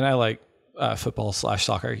 and I like football /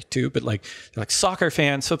 soccer too, but like soccer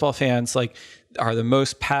fans, football fans, like are the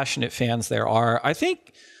most passionate fans there are. I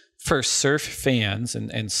think for surf fans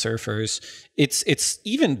and surfers, it's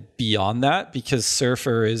even beyond that, because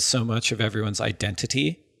surfer is so much of everyone's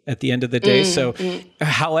identity at the end of the day. So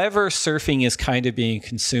however surfing is kind of being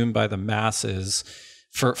consumed by the masses,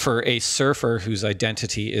 for a surfer whose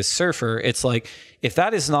identity is surfer, it's like, if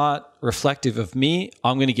that is not reflective of me,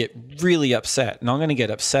 I'm going to get really upset, and I'm going to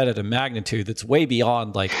get upset at a magnitude that's way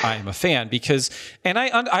beyond like I am a fan, because, and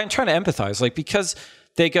I'm trying to empathize, like, because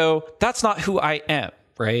they go, that's not who I am.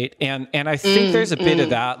 Right. And I think there's a bit of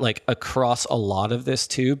that like across a lot of this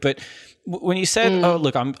too. But when you said, oh,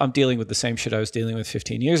 look, I'm dealing with the same shit I was dealing with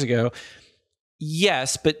 15 years ago.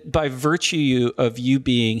 Yes, but by virtue of you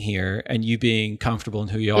being here and you being comfortable in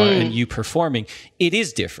who you are and you performing, it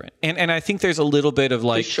is different. And I think there's a little bit of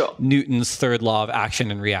like Newton's third law of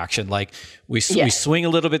action and reaction. Like we swing a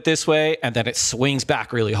little bit this way and then it swings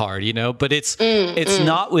back really hard, but it's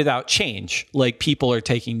not without change. Like people are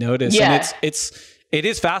taking notice, and it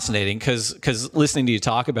is fascinating because listening to you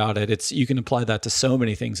talk about it, you can apply that to so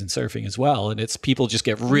many things in surfing as well. And it's people just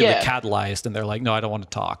get really catalyzed and they're like, no, I don't want to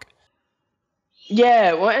talk.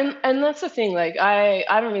 Yeah, well, and that's the thing. Like, I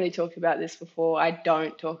haven't really talked about this before. I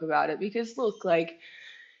don't talk about it because, look, like,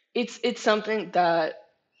 it's something that,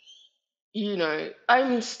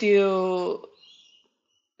 I'm still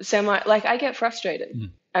like, I get frustrated.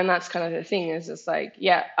 And that's kind of the thing, is it's like,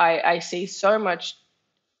 I see so much,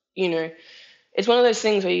 it's one of those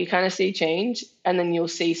things where you kind of see change and then you'll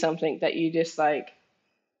see something that you just like,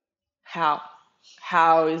 how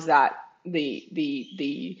is that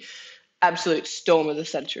the absolute storm of the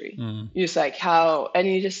century? You're just like, how? And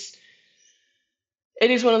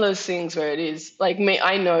it is one of those things where it is like me.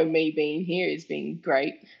 I know me being here has been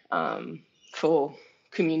great for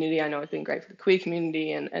community. I know it's been great for the queer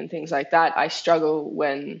community and things like that. I struggle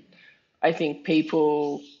when I think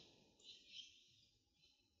people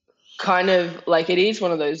kind of like it is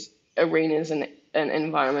one of those arenas and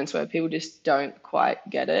environments where people just don't quite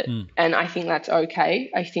get it. And I think that's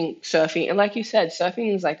okay. I think surfing, and like you said,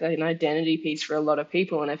 surfing is like an identity piece for a lot of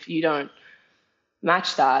people. And if you don't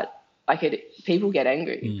match that, like people get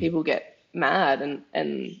angry, people get mad.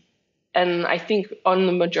 And I think on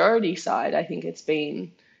the majority side, I think it's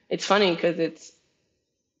funny because it's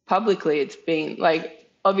been like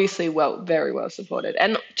obviously very well supported.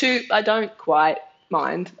 And two, I don't quite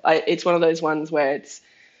mind. It's one of those ones where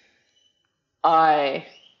I'm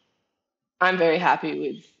very happy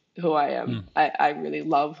with who I am. I really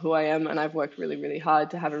love who I am, and I've worked really, really hard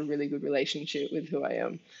to have a really good relationship with who I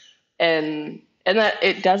am. And that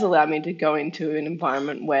it does allow me to go into an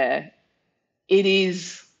environment where it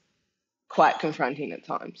is quite confronting at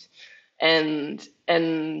times. And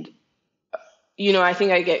I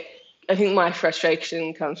think my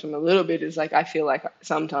frustration comes from a little bit is like I feel like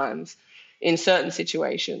sometimes in certain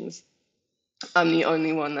situations I'm the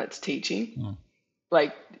only one that's teaching.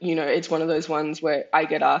 Like, it's one of those ones where I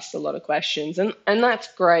get asked a lot of questions and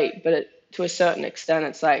that's great, but to a certain extent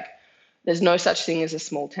it's like there's no such thing as a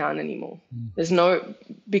small town anymore.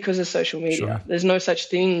 Because of social media, Sure. There's no such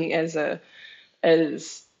thing as we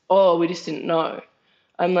just didn't know.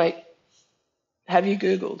 I'm like, have you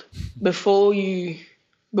Googled before you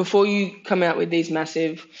come out with these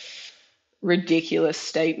massive, ridiculous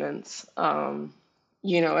statements? And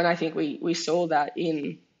I think we saw that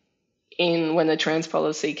in when the trans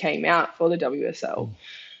policy came out for the WSL.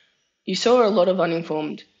 You saw a lot of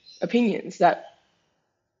uninformed opinions that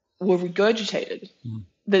were regurgitated.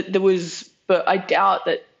 But I doubt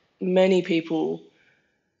that many people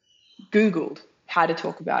Googled how to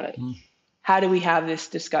talk about it. How do we have this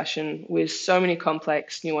discussion with so many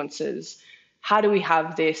complex nuances? How do we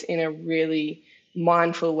have this in a really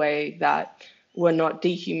mindful way that we're not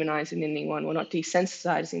dehumanizing anyone, we're not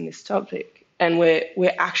desensitizing this topic, and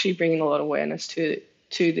we're actually bringing a lot of awareness to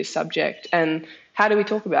this subject? And how do we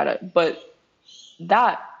talk about it? But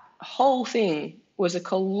that whole thing was a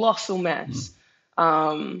colossal mess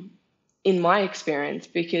in my experience,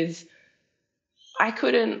 because I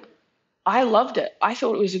loved it. I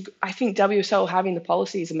thought I think WSL having the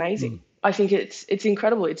policy is amazing. I think it's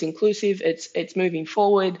incredible. It's inclusive. It's moving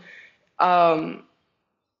forward. But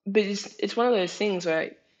it's one of those things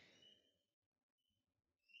where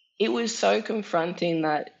it was so confronting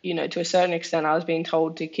that, to a certain extent, I was being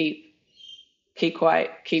told to keep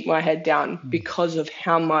quiet, keep my head down because of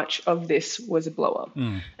how much of this was a blow up.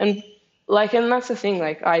 And that's the thing,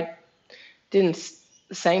 like I didn't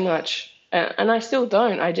say much and I still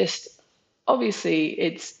don't. I just, obviously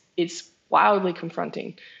it's wildly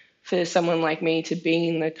confronting for someone like me to be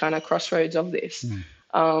in the kind of crossroads of this,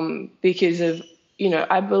 because of,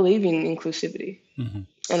 I believe in inclusivity and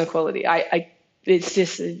equality.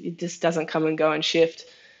 It just doesn't come and go and shift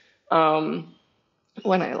when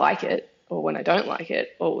I like it or when I don't like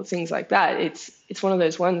it or things like that. It's one of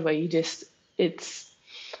those ones where I don't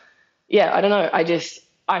know.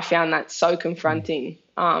 I found that so confronting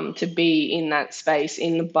to be in that space,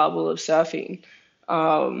 in the bubble of surfing,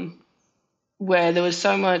 where there was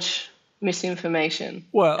so much misinformation.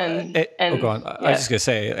 Well, go on. Yeah. I was just going to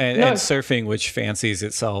say, and surfing, which fancies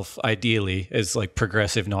itself ideally as like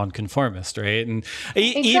progressive nonconformist, right? And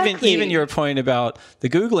even your point about the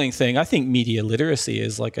Googling thing, I think media literacy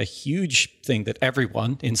is like a huge thing that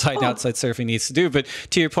everyone inside and outside surfing needs to do. But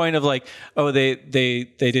to your point of like, they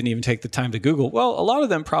didn't even take the time to Google. Well, a lot of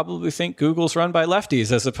them probably think Google's run by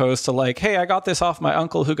lefties as opposed to like, hey, I got this off my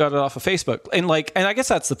uncle who got it off of Facebook. And I guess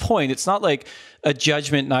that's the point. It's not like a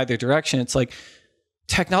judgment in either direction. It's like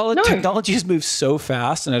technology has moved so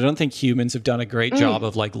fast, and I don't think humans have done a great job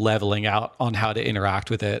of like leveling out on how to interact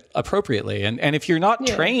with it appropriately. And if you're not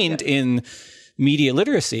trained in media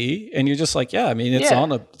literacy, and you're just like,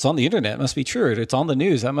 it's on the internet, it must be true. It's on the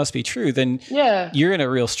news, that must be true. Then you're in a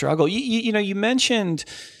real struggle. You mentioned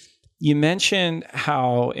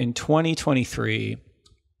how in 2023.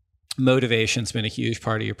 Motivation's been a huge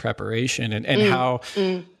part of your preparation, and how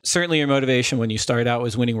certainly your motivation when you started out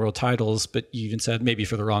was winning world titles, but you even said maybe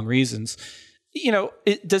for the wrong reasons.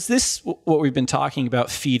 Does this, what we've been talking about,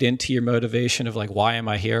 feed into your motivation of like, why am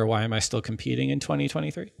I here? Why am I still competing in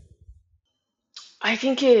 2023? I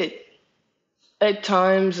think at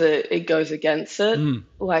times it goes against it.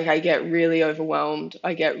 Like I get really overwhelmed.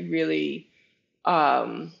 I get really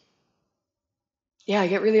overwhelmed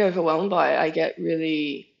by it. I get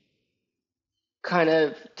really kind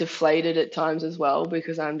of deflated at times as well,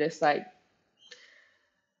 because I'm just like,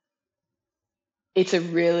 it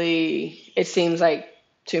seems like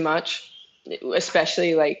too much,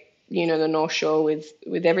 especially like, the North Shore with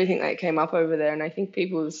everything that came up over there. And I think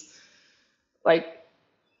people's like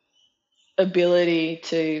ability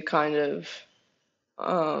to kind of,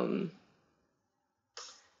 um,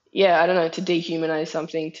 yeah, I don't know, to dehumanize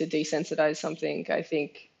something, to desensitize something. I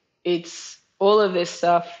think it's all of this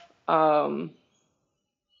stuff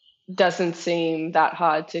doesn't seem that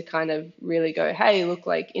hard to kind of really go, hey, look,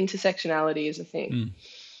 like intersectionality is a thing.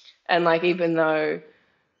 And like, even though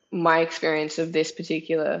my experience of this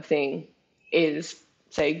particular thing is,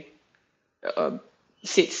 say,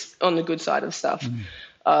 sits on the good side of stuff,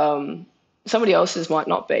 somebody else's might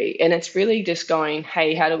not be. And it's really just going,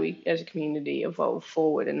 hey, how do we as a community evolve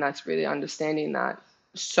forward? And that's really understanding that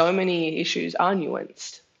so many issues are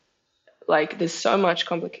nuanced. Like there's so much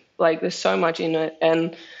there's so much in it.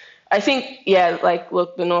 And I think, yeah, like,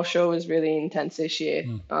 look, the North Shore was really intense this year.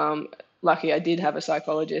 Lucky I did have a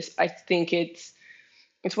psychologist. I think it's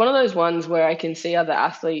one of those ones where I can see other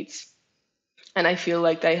athletes and I feel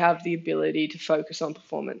like they have the ability to focus on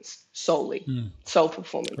performance solely, sole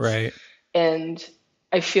performance. Right. And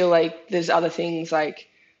I feel like there's other things like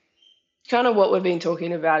kind of what we've been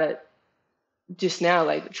talking about it just now,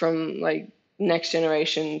 like from like next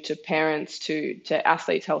generation to parents to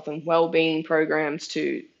athletes' health and well-being programs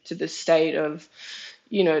to the state of,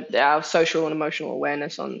 our social and emotional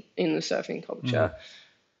awareness in the surfing culture.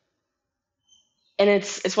 And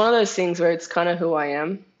it's one of those things where it's kind of who I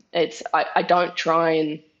am. I don't try,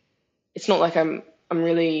 and it's not like I'm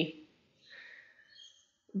really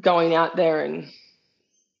going out there and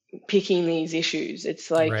picking these issues.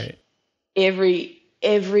 It's like every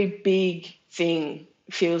big thing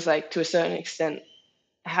feels like to a certain extent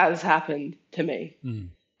has happened to me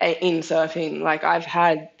in surfing. Like I've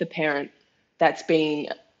had the parent that's been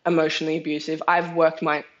emotionally abusive. I've worked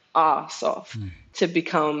my ass off to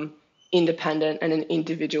become independent and an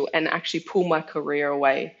individual and actually pull my career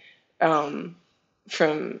away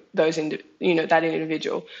from those, that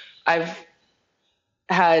individual. I've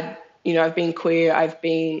had, I've been queer. I've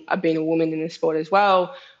been a woman in the sport as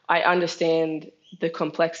well. I understand the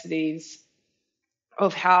complexities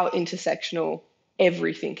of how intersectional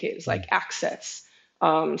everything is, like access,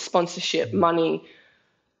 sponsorship, money,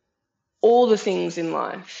 all the things in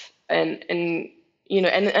life. And and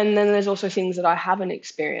then there's also things that I haven't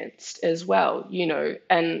experienced as well,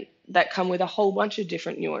 and that come with a whole bunch of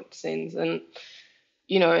different nuanced things. And,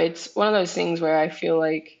 it's one of those things where I feel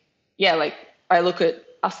like, yeah, like I look at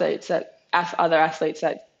other athletes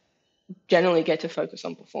that generally get to focus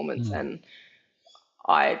on performance. And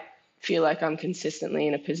I feel like I'm consistently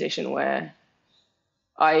in a position where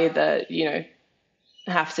I either,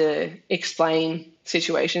 have to explain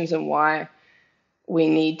situations and why we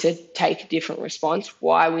need to take a different response,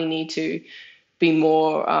 why we need to be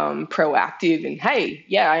more proactive. And hey,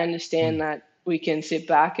 yeah, I understand that we can sit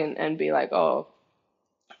back and be like, oh,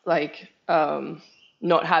 like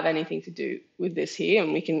not have anything to do with this here,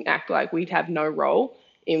 and we can act like we'd have no role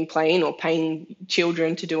in playing or paying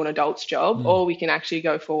children to do an adult's job, or we can actually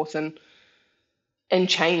go forth and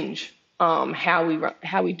change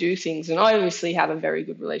how we do things. And I obviously have a very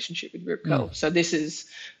good relationship with Rip Curl, so this is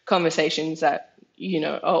conversations that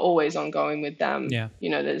are always ongoing with them.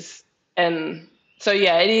 And so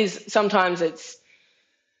yeah, it is. Sometimes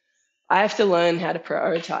I have to learn how to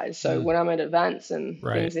prioritize. So when I'm at events and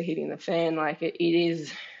things are hitting the fan, like it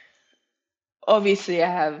is obviously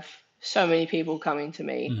I have so many people coming to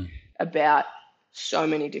me about so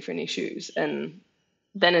many different issues. And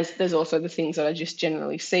then there's also the things that I just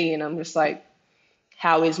generally see, and I'm just like,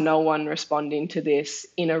 how is no one responding to this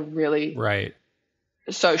in a really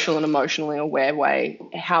social and emotionally aware way?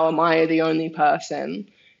 How am I the only person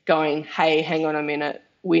going, hey, hang on a minute,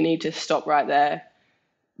 we need to stop right there,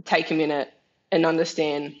 take a minute and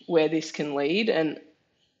understand where this can lead, and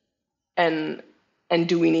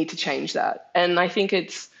do we need to change that? And I think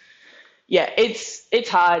it's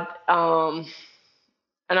hard.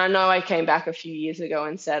 And I know I came back a few years ago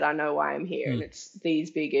and said, I know why I'm here. And it's these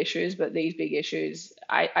big issues, but these big issues,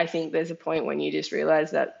 I think there's a point when you just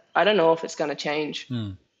realize that I don't know if it's going to change.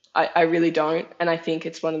 I really don't. And I think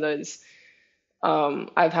it's one of those,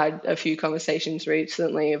 I've had a few conversations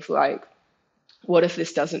recently of like, what if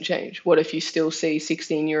this doesn't change? What if you still see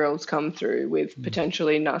 16-year-olds come through with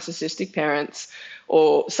potentially narcissistic parents,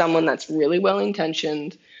 or someone that's really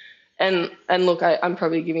well-intentioned? And look, I'm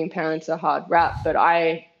probably giving parents a hard rap, but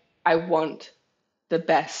I want the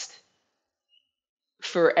best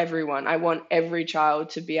for everyone. I want every child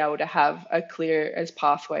to be able to have a clear as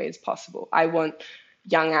pathway as possible. I want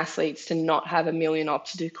young athletes to not have a million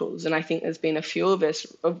obstacles. And I think there's been a few of us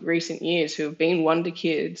of recent years who have been wonder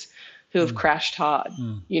kids who have crashed hard,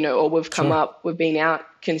 or we've come up, we've been out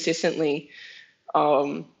consistently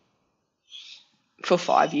for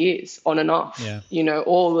 5 years on and off,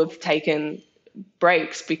 all have taken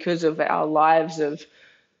breaks because of our lives have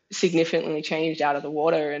significantly changed out of the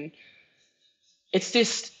water. And it's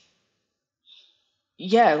just,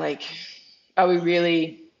 are we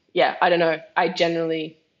really, I don't know. I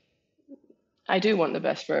do want the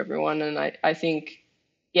best for everyone. And I think,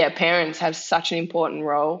 parents have such an important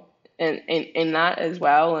role in that as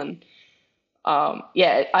well. And I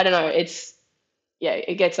don't know.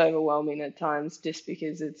 It gets overwhelming at times just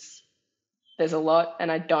because there's a lot,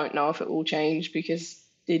 and I don't know if it will change because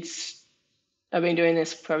I've been doing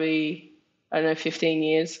this probably, 15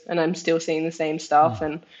 years, and I'm still seeing the same stuff.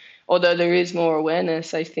 And although there is more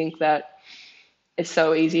awareness, I think that it's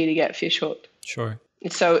so easy to get fish hooked. Sure.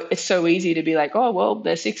 It's so easy to be like, oh, well,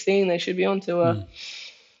 they're 16, they should be on tour.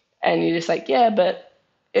 And you're just like, yeah, but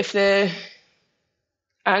if I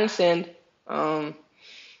understand, but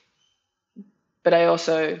I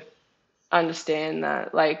also understand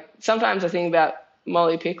that, like, sometimes I think about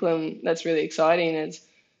Molly Picklum, that's really exciting, is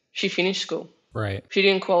she finished school. Right. She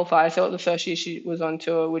didn't qualify. I thought the first year she was on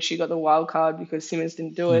tour, which she got the wild card because Simmons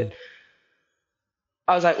didn't do it.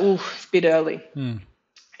 I was like, ooh, it's a bit early. And,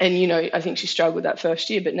 I think she struggled that first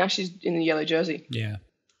year, but now she's in the yellow jersey. Yeah.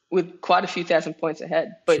 With quite a few thousand points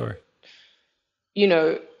ahead. But,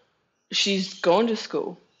 she's gone to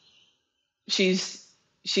school. She's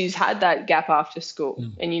had that gap after school.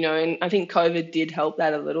 And, and I think COVID did help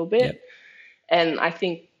that a little bit. Yep. And I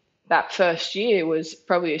think that first year was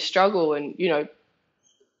probably a struggle, and,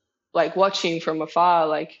 like watching from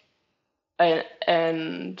afar,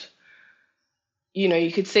 and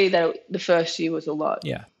you could see that the first year was a lot.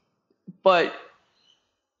 Yeah. But,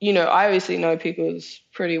 I obviously know Pickles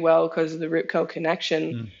pretty well because of the Rip Curl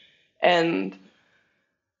connection, and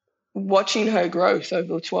watching her growth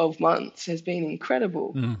over 12 months has been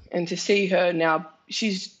incredible. And to see her now,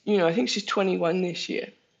 she's, I think she's 21 this year.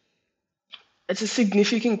 It's a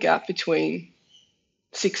significant gap between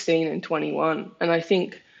 16 and 21. And I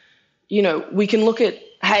think, we can look at,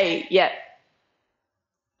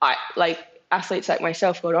 athletes like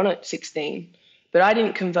myself got on at 16, but I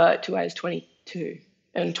didn't convert till I was 22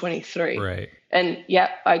 and 23. Right. And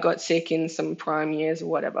I got sick in some prime years or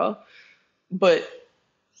whatever. But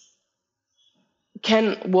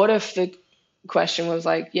what if the question was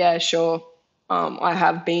like, yeah, sure, I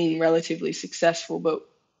have been relatively successful, but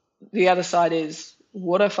the other side is,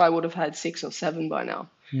 what if I would have had 6 or 7 by now?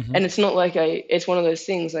 And it's not like it's one of those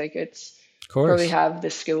things, like probably have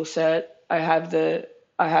the skill set. I have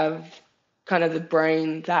kind of the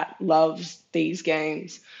brain that loves these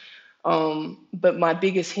games. But my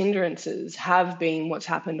biggest hindrances have been what's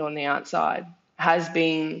happened on the outside, has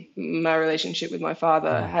been my relationship with my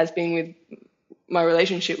father, has been with my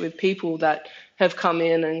relationship with people that have come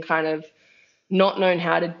in and kind of not known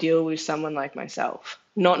how to deal with someone like myself,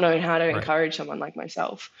 not known how to encourage someone like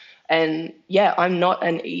myself. And I'm not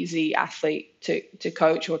an easy athlete to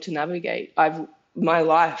coach or to navigate. My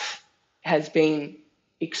life has been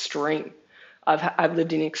extreme. I've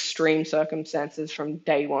lived in extreme circumstances from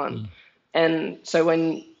day one. And so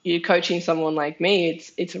when you're coaching someone like me,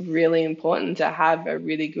 it's really important to have a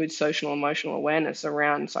really good social emotional awareness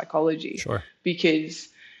around psychology. Sure. Because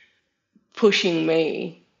pushing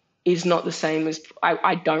me is not the same as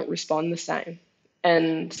I don't respond the same.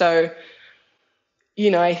 And so,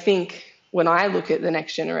 I think when I look at the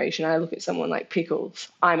next generation, I look at someone like Pickles.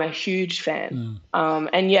 I'm a huge fan.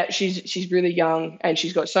 And yet she's really young, and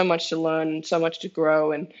she's got so much to learn, so much to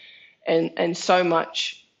grow, and so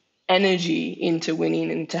much energy into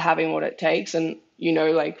winning and to having what it takes. And,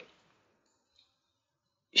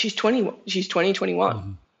 she's 20,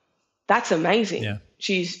 21. That's amazing. Yeah.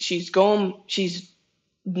 She's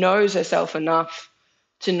knows herself enough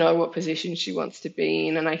to know what position she wants to be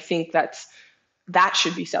in. And I think that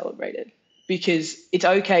should be celebrated, because it's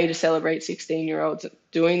okay to celebrate 16-year-olds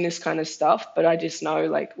doing this kind of stuff. But I just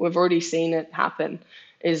know, we've already seen it happen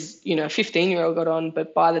is, a 15-year-old got on,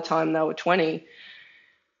 but by the time they were 20,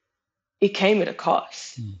 it came at a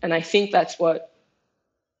cost. And I think that's what,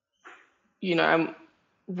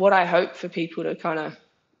 what I hope for people to kind of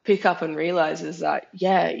pick up and realize is that,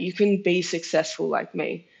 you can be successful like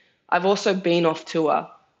me. I've also been off tour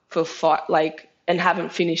for and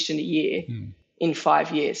haven't finished in a year in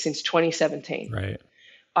 5 years since 2017. Right.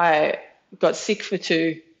 I got sick for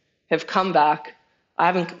 2, have come back. I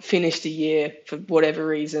haven't finished a year for whatever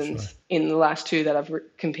reasons in the last two that I've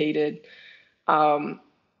competed. I've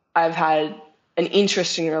had an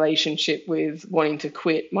interesting relationship with wanting to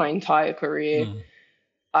quit my entire career.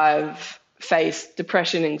 I've faced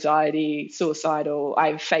depression, anxiety, suicidal.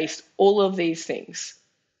 I've faced all of these things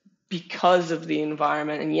because of the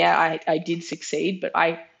environment. And yeah, I did succeed, but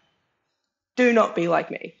do not be like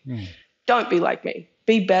me. Don't be like me.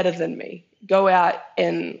 Be better than me. Go out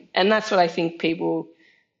and that's what I think people,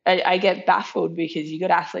 I get baffled because you got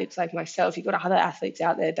athletes like myself, you got other athletes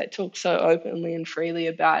out there that talk so openly and freely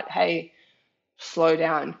about, hey, slow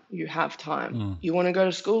down. You have time. You want to go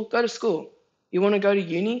to school? Go to school. You want to go to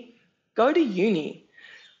uni? Go to uni.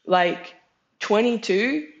 Like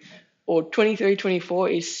 22 or 23, 24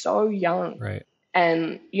 is so young. Right.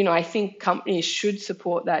 And, you know, I think companies should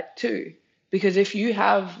support that too, because if you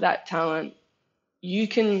have that talent,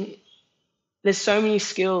 there's so many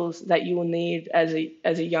skills that you will need as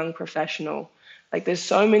a young professional. Like there's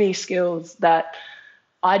so many skills that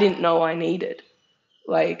I didn't know I needed.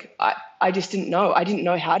 Like I just didn't know. I didn't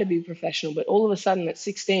know how to be a professional, but all of a sudden at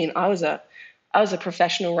 16, I was a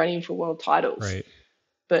professional running for world titles. Right.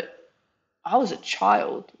 But I was a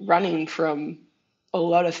child running from a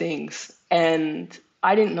lot of things, and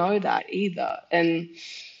I didn't know that either. And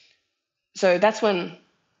so that's when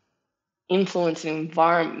influence and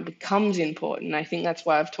environment becomes important. I think that's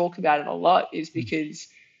why I've talked about it a lot, is because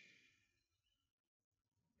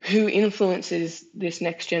who influences this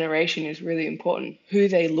next generation is really important, who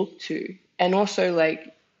they look to. And also,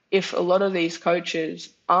 like, if a lot of these coaches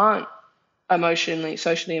aren't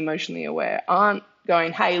socially emotionally aware, aren't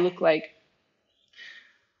going, hey, look, like,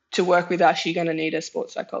 to work with us, you're going to need a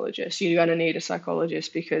sports psychologist. You're going to need a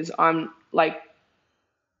psychologist because I'm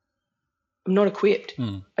not equipped.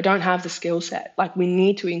 I don't have the skill set. Like, we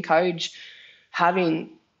need to encourage having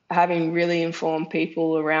really informed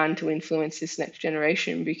people around to influence this next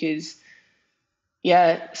generation, because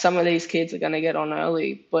some of these kids are going to get on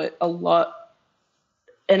early, but a lot,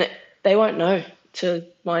 they won't know to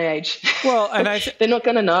my age. Well, and they're not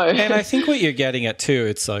going to know. And I think what you're getting at too,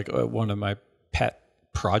 it's like one of my pet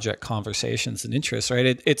project conversations and interests,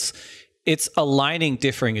 right? It's aligning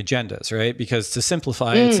differing agendas, right? Because to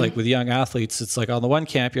simplify, it's like with young athletes, it's like on the one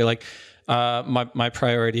camp, you're like, my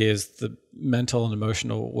priority is the mental and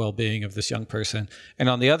emotional well-being of this young person. And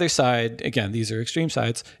on the other side, again, these are extreme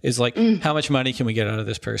sides, is like, how much money can we get out of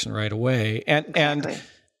this person right away? And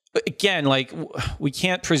again, like, we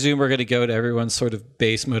can't presume we're going to go to everyone's sort of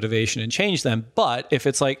base motivation and change them. But if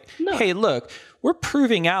it's like, hey, look, we're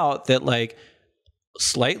proving out that, like,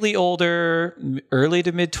 slightly older, early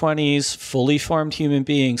to mid-20s, fully formed human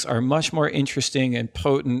beings are much more interesting and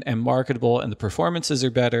potent and marketable, and the performances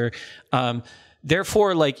are better.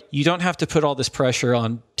 Therefore, like, you don't have to put all this pressure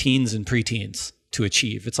on teens and preteens to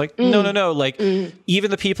achieve. It's like, no. Like, even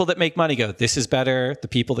the people that make money go, this is better. The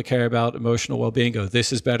people that care about emotional well-being go,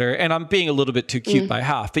 this is better. And I'm being a little bit too cute by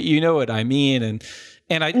half, but you know what I mean.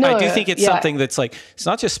 And I do think it's something that's like, it's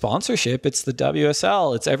not just sponsorship, it's the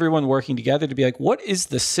WSL, it's everyone working together to be like, what is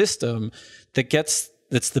the system that's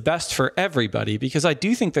the best for everybody? Because I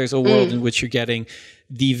do think there's a world in which you're getting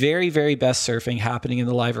the very, very best surfing happening in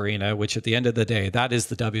the live arena, which at the end of the day, that is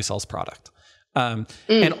the WSL's product.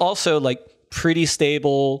 And also, like, pretty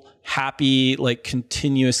stable, happy, like,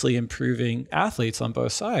 continuously improving athletes on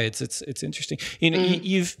both sides. It's interesting. You know,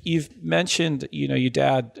 you've mentioned, you know, your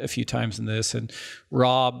dad a few times in this, and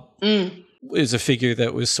Rob is a figure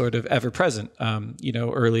that was sort of ever present, you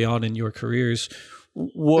know, early on in your careers.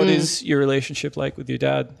 What is your relationship like with your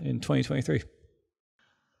dad in 2023?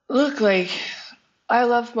 Look, like, I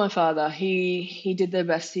love my father. He did the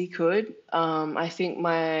best he could. I think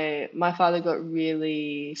my father got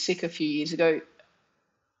really sick a few years ago.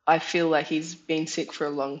 I feel like he's been sick for a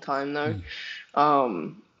long time though.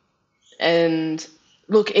 And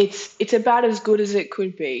look, it's about as good as it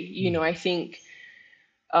could be. You know, I think,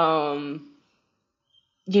 you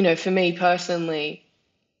know, for me personally,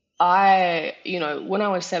 you know, when I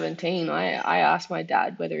was 17, I asked my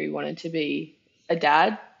dad whether he wanted to be a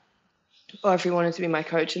dad or if he wanted to be my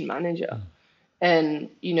coach and manager. And,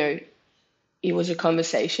 you know, it was a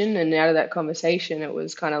conversation, and out of that conversation, it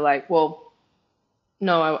was kind of like, well,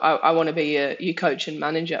 no, I want to be your coach and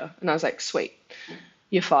manager. And I was like, sweet,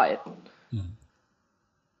 you're fired.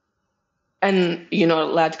 And you're not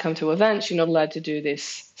allowed to come to events, you're not allowed to do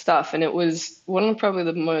this stuff. And it was one of probably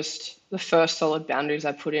the first solid boundaries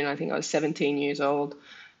I put in. I think I was 17 years old.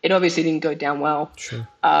 It obviously didn't go down well. Sure.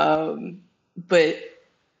 But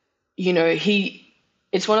you know,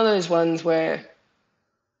 it's one of those ones where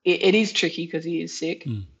it is tricky because he is sick.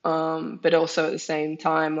 But also at the same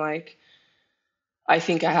time, like, I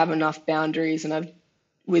think I have enough boundaries and I've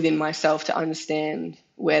within myself to understand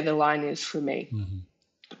where the line is for me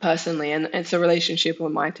personally. And it's a relationship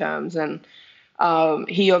on my terms. And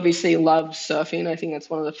he obviously loves surfing. I think that's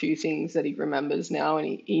one of the few things that he remembers now.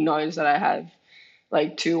 And he knows that I have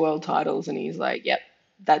like 2 world titles. And he's like, yep,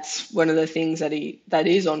 that's one of the things that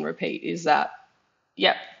is on repeat is that,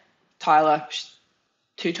 yep, Tyler,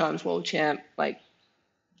 2 times world champ. Like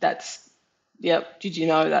that's, yep. Did you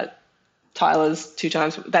know that Tyler's 2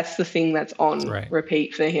 times? That's the thing that's on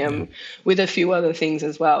repeat for him with a few other things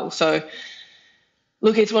as well. So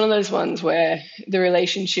look, it's one of those ones where the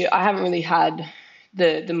relationship, I haven't really had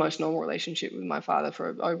the most normal relationship with my father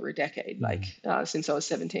for over a decade, since I was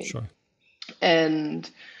 17. Sure. And,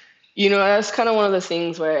 that's kind of one of the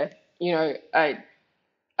things where,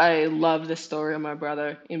 I love the story of my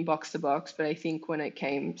brother in Box to Box, but I think when it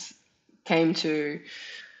came to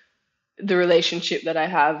the relationship that I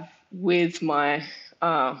have with my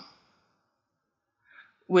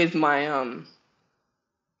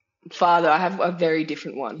father, I have a very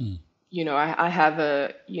different one. I have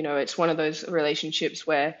it's one of those relationships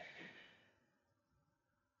where,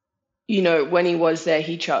 when he was there,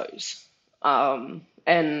 he chose. And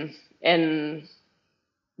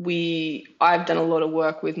I've done a lot of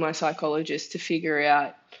work with my psychologist to figure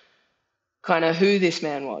out kind of who this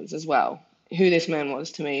man was as well, who this man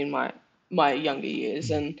was to me in my younger years.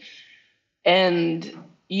 And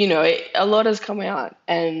a lot has come out,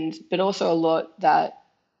 but also a lot that,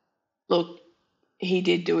 look, he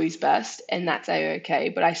did do his best and that's A-okay,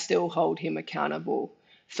 but I still hold him accountable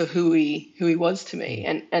for who he was to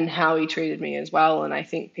me and how he treated me as well. And I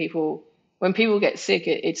think when people get sick,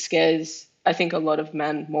 it scares, I think, a lot of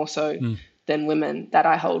men more so than women, that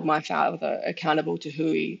I hold my father accountable to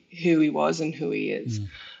who he was and who he is,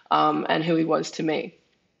 and who he was to me.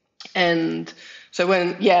 And so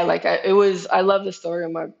I love the story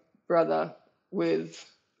of my brother with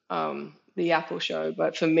the Apple show,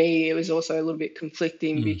 but for me, it was also a little bit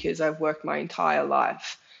conflicting because I've worked my entire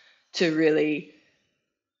life to really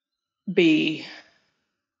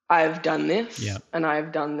I've done this and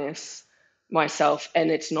I've done this myself, and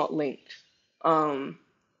it's not linked. And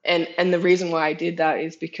the reason why I did that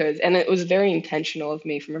is because, and it was very intentional of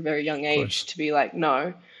me from a very young age to be like,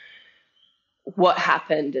 no, what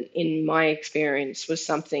happened in my experience was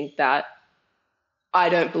something that I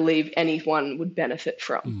don't believe anyone would benefit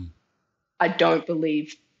from. I don't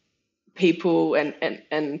believe people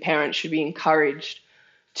and parents should be encouraged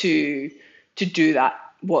to do that,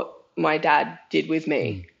 what my dad did with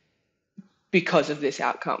me, because of this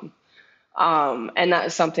outcome. And that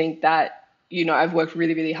is something that, I've worked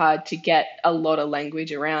really, really hard to get a lot of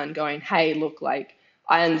language around, going, hey, look, like,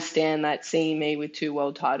 I understand that seeing me with 2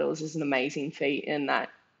 world titles is an amazing feat, and that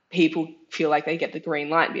people feel like they get the green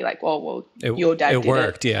light and be like, oh, well, your dad did it. It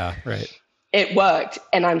worked. Yeah, right. It worked.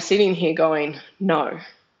 And I'm sitting here going, no,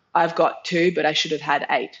 I've got 2, but I should have had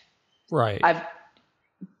 8. Right.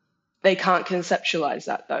 They can't conceptualize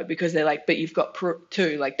that though, because they're like, but you've got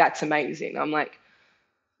 2, like, that's amazing. I'm like,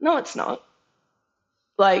 no, it's not.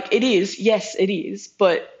 Like, it is. Yes, it is.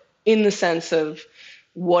 But in the sense of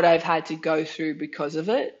what I've had to go through because of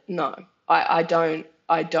it, no, I don't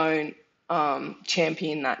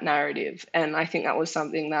champion that narrative. And I think that was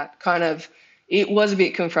something that kind of, it was a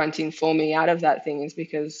bit confronting for me out of that thing, is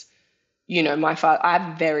because, my father, I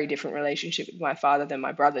have a very different relationship with my father than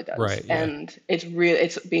my brother does. Right, yeah. And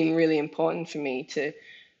it's been really important for me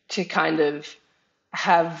to kind of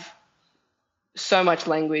have so much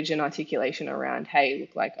language and articulation around, hey,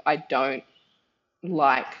 look, like, I don't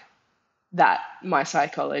like that my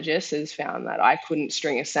psychologist has found that I couldn't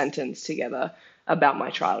string a sentence together about my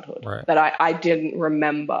childhood, that I didn't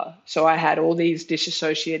remember. So I had all these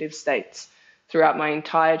dissociative states throughout my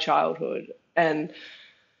entire childhood, and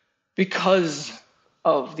because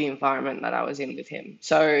of the environment that I was in with him.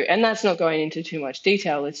 So, and that's not going into too much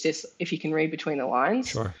detail. It's just, if you can read between the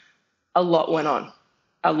lines, a lot went on.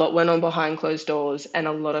 A lot went on behind closed doors, and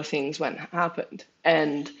a lot of things happened.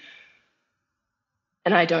 And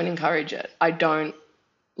I don't encourage it. I don't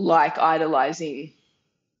like idolizing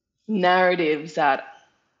narratives that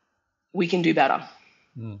we can do better.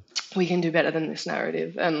 We can do better than this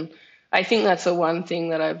narrative. And I think that's the one thing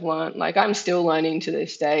that I've learned. Like, I'm still learning to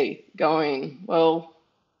this day, going, well,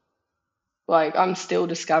 like, I'm still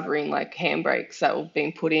discovering like handbrakes that were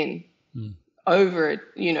being put in over,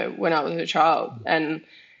 when I was a child. And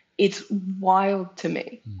it's wild to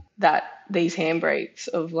me that these handbrakes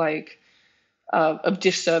of like, of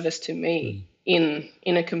disservice to me in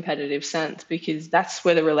a competitive sense, because that's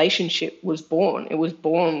where the relationship was born. It was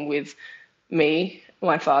born with me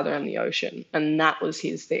my father and the ocean. And that was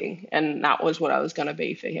his thing. And that was what I was going to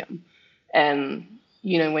be for him. And,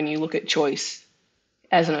 you know, when you look at choice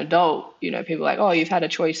as an adult, you know, people are like, oh, you've had a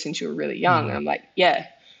choice since you were really young. And I'm like, yeah,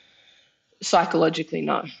 psychologically,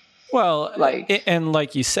 no. Well, and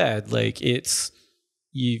like you said, like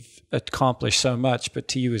you've accomplished so much, but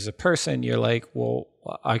to you as a person, you're like, well,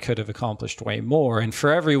 I could have accomplished way more. And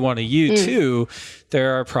for every one of you too,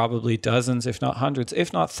 there are probably dozens, if not hundreds,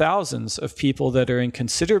 if not thousands of people that are in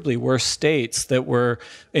considerably worse states that were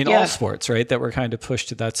in all sports, right? That were kind of pushed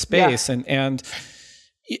to that space. And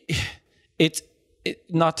it's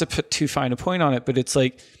not to put too fine a point on it, but it's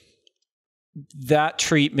like that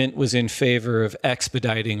treatment was in favor of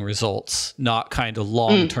expediting results, not kind of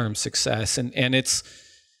long-term success. And it's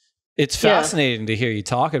fascinating to hear you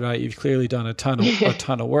talk about it. You've clearly done a ton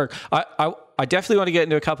of work. I definitely want to get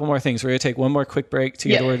into a couple more things. We're going to take one more quick break to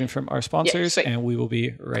get a word in from our sponsors, and we will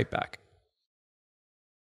be right back.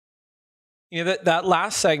 You know, that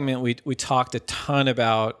last segment, we talked a ton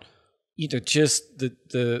about just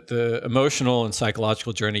the emotional and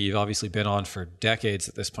psychological journey you've obviously been on for decades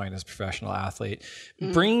at this point as a professional athlete,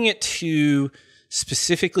 bringing it to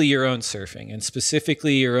specifically your own surfing and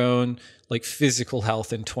specifically your own like physical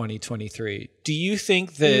health in 2023. Do you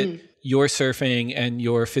think that your surfing and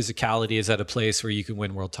your physicality is at a place where you can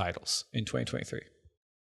win world titles in 2023?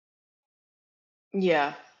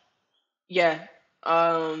 Yeah.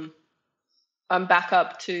 I'm back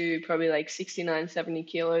up to probably like 69, 70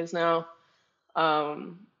 kilos now.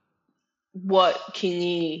 Working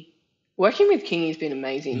with Kingy has been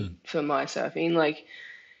amazing for my surfing. Like,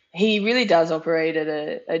 he really does operate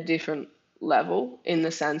at a different level in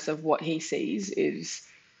the sense of what he sees is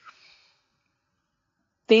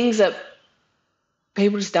things that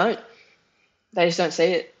people just don't. They just don't see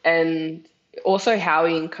it. And also how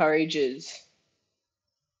he encourages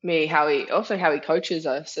me, how he coaches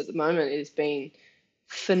us at the moment has been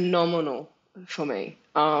phenomenal for me.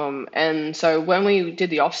 And so when we did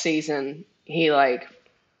the off season, I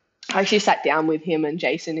actually sat down with him and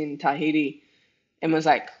Jason in Tahiti and was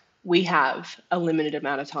like, we have a limited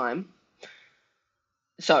amount of time.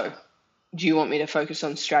 So do you want me to focus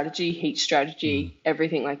on strategy, heat strategy,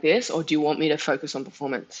 everything like this? Or do you want me to focus on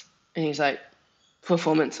performance? And he's like,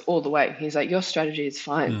 performance all the way. He's like, your strategy is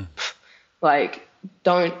fine. Like,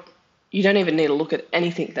 you don't even need to look at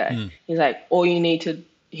anything there. He's like,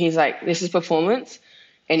 he's like, this is performance.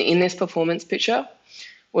 And in this performance picture,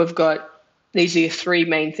 we've got, these are your three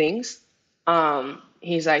main things.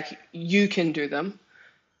 He's like, you can do them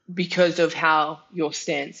because of how your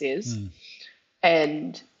stance is.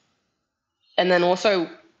 And then also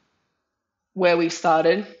where we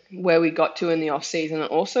started, where we got to in the off season, and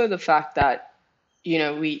also the fact that, you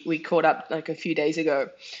know, we caught up like a few days ago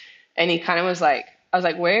and he kind of was like, I was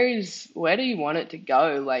like, where do you want it to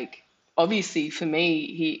go? Like, obviously for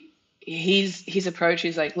me, his approach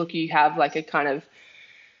is like, look, you have like a kind of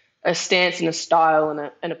a stance and a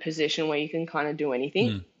style and a position where you can kind of do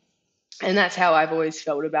anything. And that's how I've always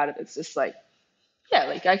felt about it. It's just like, yeah,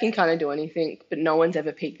 like I can kind of do anything, but no one's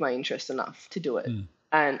ever piqued my interest enough to do it.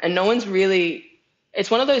 And no one's really,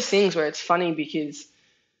 it's one of those things where it's funny because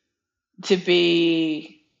to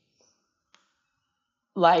be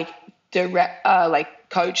like direct, like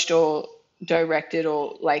coached or directed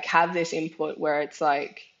or like have this input where it's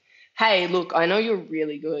like, hey, look, I know you're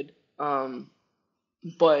really good,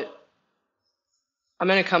 but I'm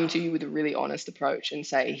going to come to you with a really honest approach and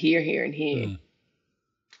say, here, and here,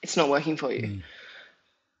 it's not working for you.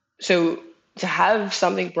 So to have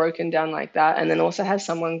something broken down like that, and then also have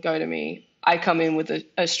someone go to me, I come in with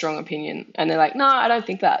a strong opinion and they're like, no, I don't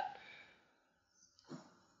think that.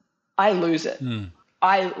 I lose it.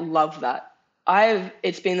 I love that.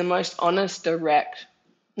 It's been the most honest, direct,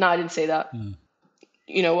 no, I didn't see that.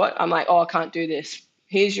 You know what? I'm like, oh, I can't do this.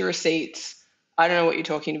 Here's your receipts. I don't know what you're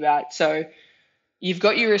talking about. So you've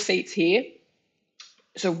got your receipts here.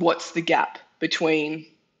 So what's the gap between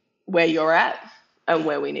where you're at and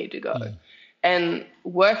where we need to go? And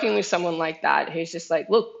working with someone like that, who's just like,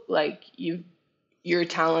 look, like you're a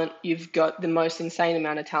talent, you've got the most insane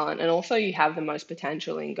amount of talent, and also you have the most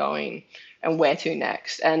potential in going and where to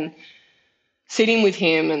next. And sitting with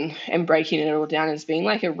him and breaking it all down has been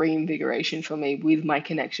like a reinvigoration for me with my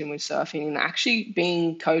connection with surfing, and actually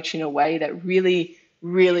being coached in a way that really,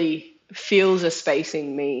 really feels a space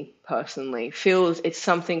in me personally, it's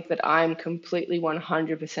something that I'm completely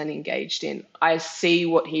 100% engaged in. I see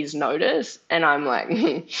what he's noticed and I'm like,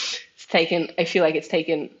 I feel like it's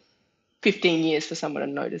taken 15 years for someone to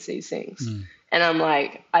notice these things. And I'm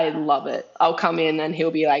like, I love it. I'll come in and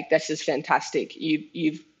he'll be like, this is fantastic.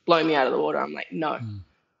 You've blown me out of the water. I'm like, no,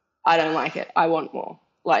 I don't like it. I want more.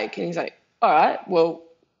 Like, and he's like, all right, well,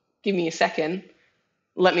 give me a second.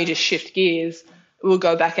 Let me just shift gears. We'll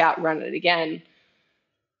go back out, run it again.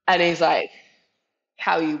 And he's like,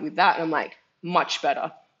 how are you with that? And I'm like, much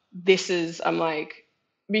better. I'm like,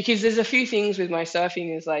 because there's a few things with my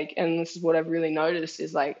surfing is like, and this is what I've really noticed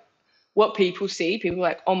is like, what people see, people are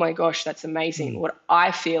like, oh my gosh, that's amazing. What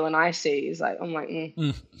I feel and I see is like, I'm like,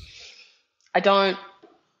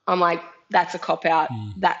 I'm like, that's a cop out.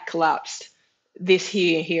 That collapsed. This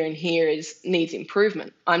here, and here needs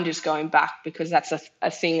improvement. I'm just going back because that's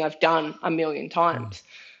a thing I've done a million times.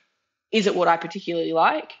 Is it what I particularly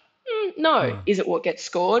like? No. Is it what gets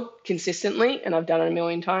scored consistently and I've done it a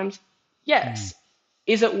million times? Yes.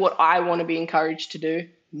 Is it what I want to be encouraged to do?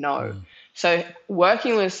 No. So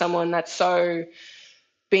working with someone that's so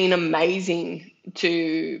been amazing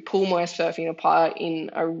to pull my surfing apart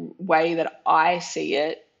in a way that I see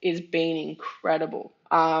it is been incredible.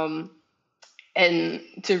 And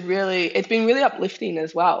it's been really uplifting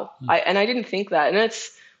as well. I didn't think that. And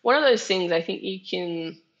it's one of those things I think you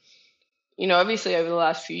can, obviously over the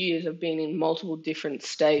last few years I've been in multiple different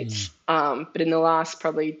states. But in the last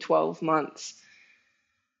probably 12 months,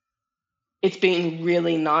 it's been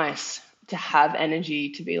really nice to have energy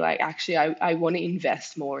to be like, actually, I want to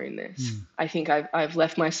invest more in this. I think I've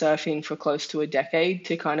left my surfing for close to a decade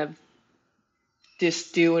to kind of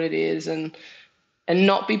just do what it is and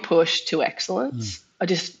not be pushed to excellence. I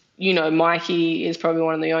just, Mikey is probably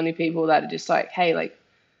one of the only people that are just like, hey, like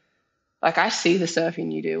I see the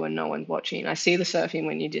surfing you do when no one's watching. I see the surfing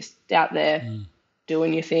when you're just out there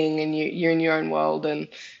doing your thing and you're in your own world and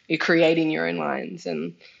you're creating your own lines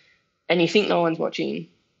and you think no one's watching.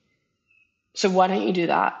 So why don't you do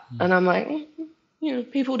that? And I'm like,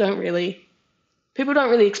 people don't really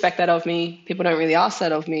expect that of me. People don't really ask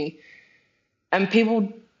that of me. And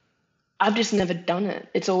I've just never done it.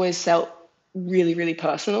 It's always felt really, really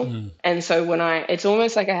personal. And so it's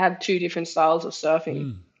almost like I have two different styles of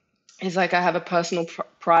surfing. It's like I have a personal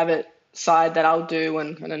private side that I'll do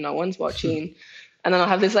when kind of no one's watching. And then I'll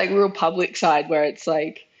have this like real public side where it's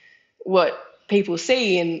like what people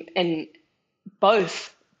see and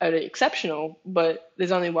both are exceptional, but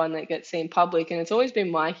there's only one that gets seen public. And it's always been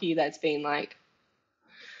Mikey that's been like,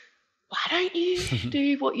 why don't you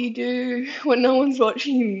do what you do when no one's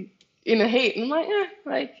watching in a heat? And I'm like,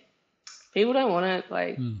 like people don't want it.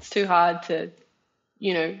 Like it's too hard to,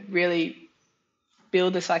 really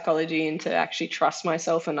build the psychology and to actually trust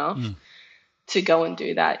myself enough to go and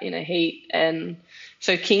do that in a heat. And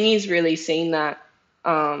so Kingy's really seen that.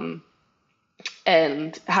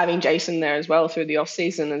 And having Jason there as well through the off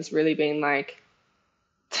season has really been like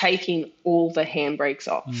taking all the handbrakes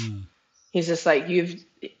off. He's just like,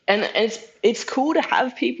 and it's cool to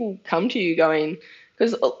have people come to you going,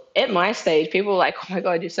 because at my stage, people are like, oh my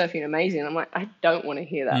God, you're surfing amazing. I'm like, I don't want to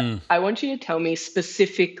hear that. I want you to tell me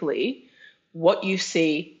specifically what you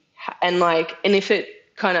see and if it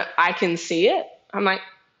kind of, I can see it, I'm like,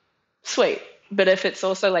 sweet. But if it's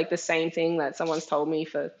also like the same thing that someone's told me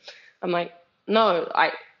I'm like, no,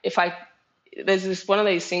 there's this one of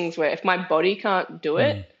these things where if my body can't do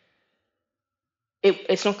it,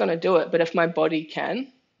 it's not going to do it. But if my body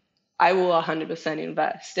can, I will 100%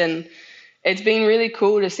 invest. And it's been really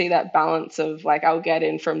cool to see that balance of like, I'll get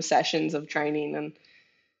in from sessions of training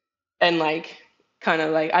and like, kind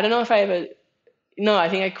of like, I don't know if I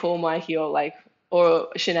think I call Mikey or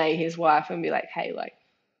Shanae, his wife, and be like, hey, like,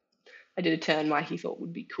 I did a turn Mikey thought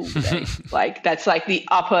would be cool today. Like that's like the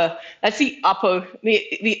upper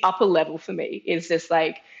level for me is just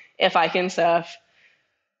like if I can surf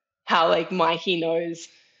how like Mikey knows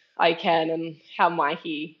I can and how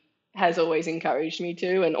Mikey has always encouraged me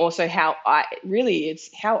to, and also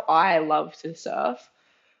it's how I love to surf.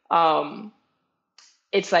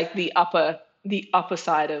 It's like the upper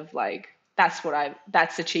side of like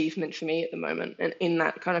that's achievement for me at the moment, and in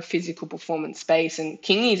that kind of physical performance space. And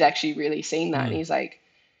Kingy's actually really seen that. And he's like,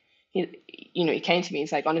 he came to me.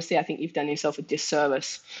 He's like, honestly, I think you've done yourself a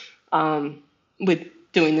disservice with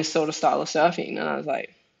doing this sort of style of surfing. And I was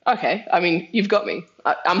like, okay, I mean, you've got me.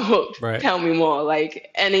 I'm hooked. Right. Tell me more. Like,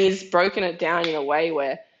 and he's broken it down in a way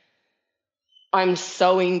where I'm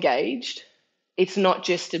so engaged. It's not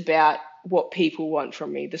just about what people want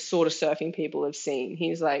from me, the sort of surfing people have seen.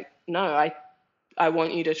 He's like, no, I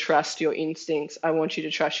want you to trust your instincts. I want you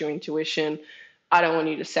to trust your intuition. I don't want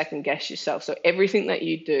you to second guess yourself. So everything that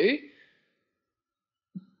you do,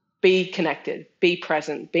 be connected, be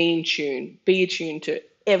present, be in tune, be attuned to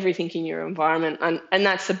everything in your environment. And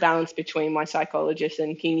that's the balance between my psychologist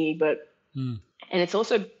and Kingy. And it's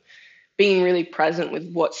also being really present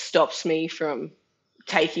with what stops me from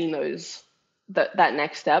taking those that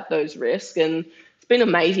next step, those risks. And it's been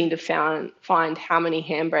amazing to find how many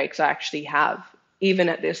handbrakes I actually have, even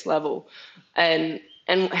at this level, and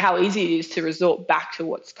how easy it is to resort back to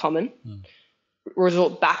what's common,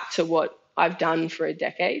 resort back to what I've done for a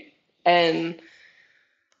decade. And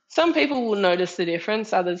some people will notice the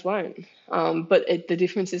difference, others won't. But the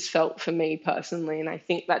difference is felt for me personally. And I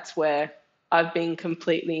think that's where I've been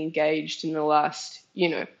completely engaged in the last,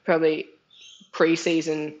 probably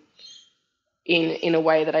pre-season in a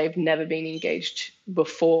way that I've never been engaged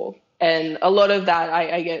before. And a lot of that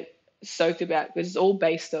I get soaked about because it's all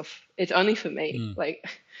based off, it's only for me.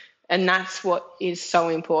 And that's what is so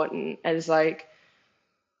important, as like,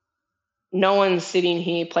 no one's sitting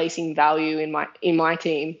here placing value in my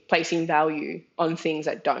team, placing value on things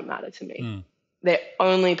that don't matter to me. They're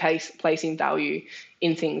only placing value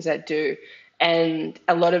in things that do. And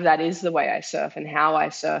a lot of that is the way I surf and how I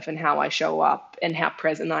show up and how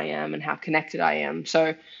present I am and how connected I am.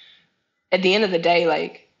 So at the end of the day,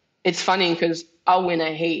 like, it's funny because I'll win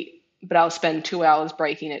a heat, but I'll spend 2 hours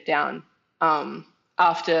breaking it down.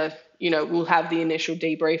 After, we'll have the initial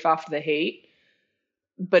debrief after the heat.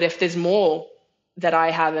 But if there's more that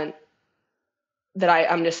I haven't,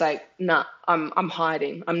 I'm just like, nah, I'm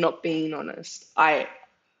hiding. I'm not being honest. I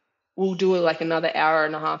will do like another hour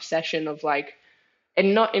and a half session of like,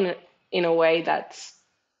 and not in a way that's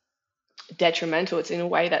detrimental. It's in a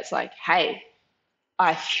way that's like, hey,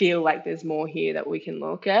 I feel like there's more here that we can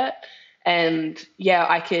look at. And yeah,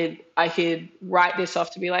 I could write this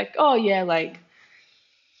off to be like, oh yeah, like,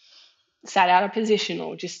 sat out of position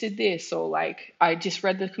or just did this, or like I just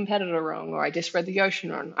read the competitor wrong, or I just read the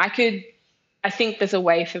ocean wrong. I think there's a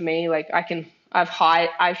way for me, like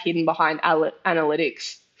I've hidden behind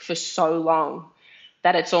analytics for so long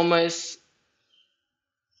that it's almost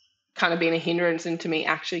kind of been a hindrance into me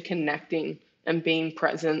actually connecting and being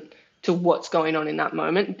present to what's going on in that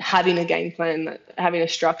moment, having a game plan, having a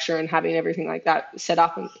structure and having everything like that set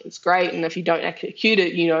up, and it's great. And if you don't execute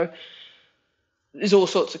it, there's all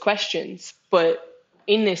sorts of questions. But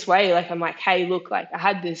in this way, like, I'm like, hey, look, like I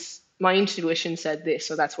had this, my intuition said this,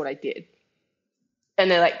 so that's what I did.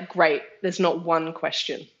 And they're like, great, there's not one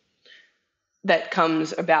question that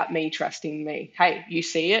comes about me trusting me. Hey, you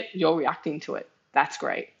see it, you're reacting to it. That's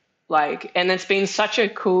great. Like, and it's been such a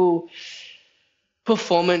cool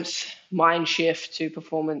performance mind shift to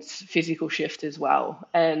performance physical shift as well.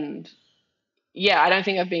 And yeah, I don't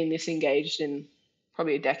think I've been this engaged in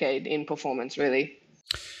probably a decade in performance, really.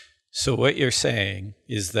 So what you're saying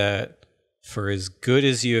is that for as good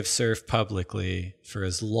as you have surfed publicly, for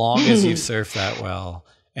as long as you've surfed that well,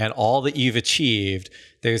 and all that you've achieved,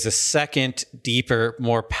 there's a second, deeper,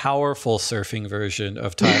 more powerful surfing version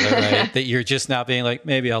of Tyler Wright that you're just now being like,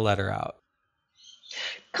 maybe I'll let her out.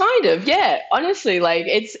 Kind of, yeah. Honestly, like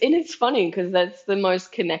it's funny because that's the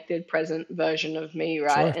most connected, present version of me,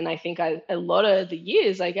 right? Sure. And I think a lot of the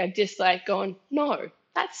years, like I've just like gone, no,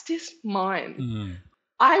 that's just mine.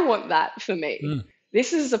 I want that for me.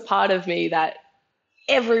 This is a part of me that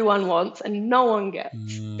everyone wants and no one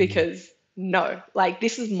gets because no, like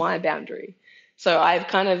this is my boundary. So I've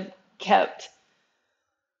kind of kept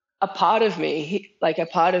a part of me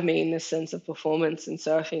in the sense of performance and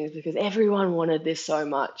surfing is because everyone wanted this so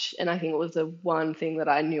much. And I think it was the one thing that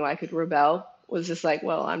I knew I could rebel, was just like,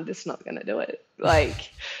 well, I'm just not going to do it.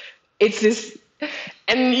 Like, it's this,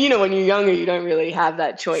 and when you're younger, you don't really have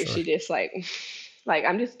that choice. Sure. You're just like,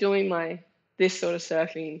 I'm just doing this sort of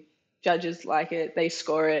surfing. Judges like it, they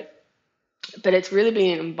score it. But it's really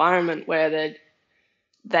been an environment where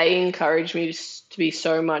they encourage me to be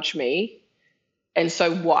so much me and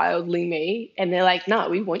so wildly me. And they're like, no,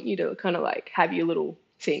 we want you to kind of like have your little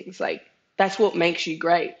things. Like, that's what makes you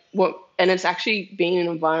great. And it's actually been an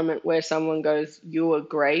environment where someone goes, you are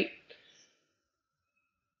great.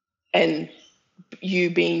 And you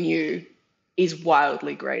being you is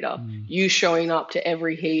wildly greater. You showing up to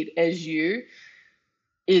every heat as you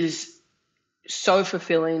is so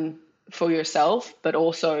fulfilling for yourself, but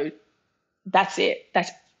also that's it.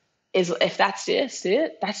 If that's just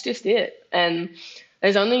it, that's just it. And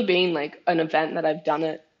there's only been like an event that I've done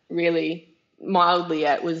it really mildly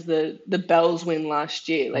at, was the Bells win last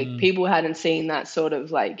year. Like people hadn't seen that sort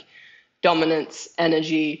of like dominance,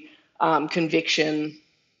 energy, conviction,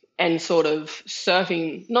 and sort of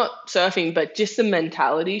surfing, not surfing, but just the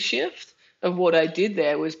mentality shift of what I did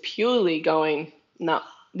there was purely going, no,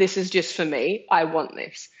 this is just for me. I want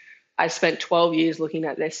this. I spent 12 years looking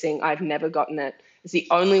at this thing. I've never gotten it. It's the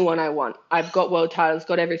only one I want. I've got world titles,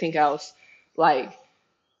 got everything else. Like,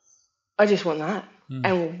 I just want that.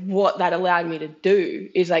 And what that allowed me to do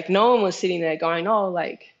is like, no one was sitting there going, oh,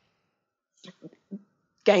 like,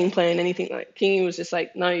 game plan, anything. Like Kingy was just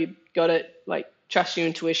like, no, you got it. Like trust your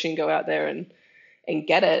intuition, go out there and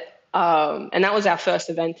get it. And that was our first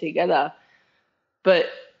event together. But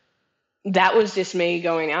that was just me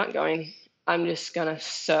going out, going, I'm just gonna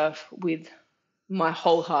surf with my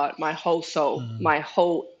whole heart, my whole soul, my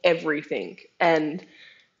whole everything. And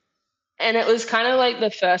it was kind of like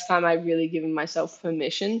the first time I really given myself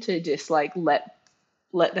permission to just like let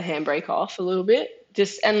the handbrake off a little bit.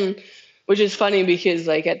 And which is funny because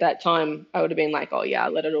like at that time I would have been like, oh yeah, I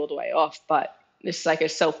let it all the way off. But it's like a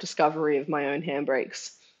self-discovery of my own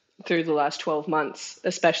handbrakes through the last 12 months,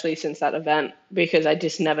 especially since that event, because I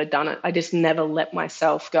just never done it. I just never let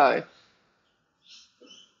myself go,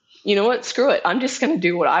 you know what, screw it. I'm just going to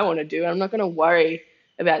do what I want to do. I'm not going to worry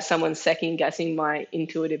about someone second guessing my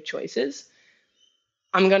intuitive choices.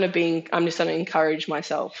 I'm just going to encourage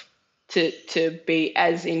myself to be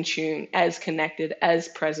as in tune, as connected, as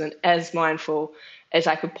present, as mindful as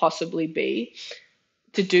I could possibly be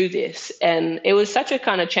to do this. And it was such a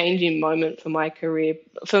kind of changing moment for my career,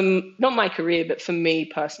 not my career, but for me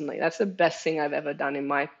personally. That's the best thing I've ever done in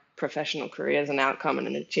my professional career as an outcome and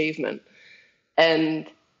an achievement. And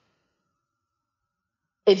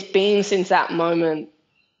it's been since that moment,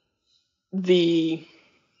 my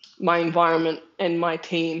environment and my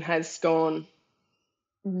team has gone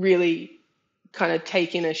really kind of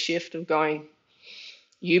taking a shift of going,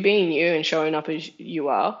 you being you and showing up as you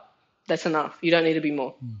are, that's enough. You don't need to be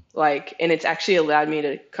more. Like, and it's actually allowed me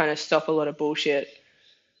to kind of stop a lot of bullshit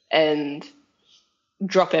and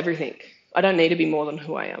drop everything. I don't need to be more than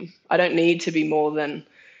who I am. I don't need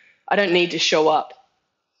to show up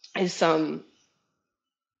as some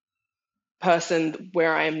person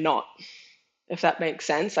where I am not, if that makes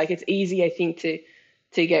sense. Like, it's easy, I think,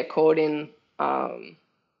 to get caught in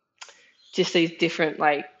just these different,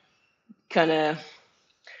 like, kind of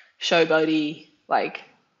showboaty, like,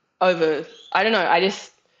 over, I don't know,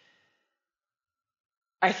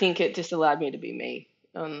 I think it just allowed me to be me.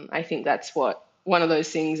 I think that's one of those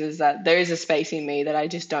things is that there is a space in me that I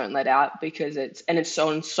just don't let out because it's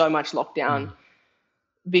on so much lockdown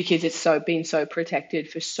because it's been so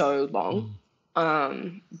protected for so long.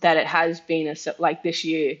 That it has been like this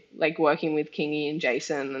year, like working with Kingy and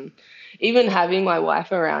Jason and even having my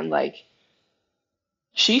wife around, like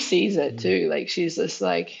she sees it too. Like she's just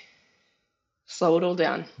like, slow it all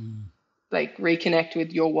down, like reconnect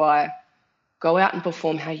with your why, go out and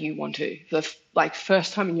perform how you want to. Like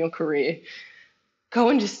first time in your career, go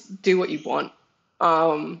and just do what you want.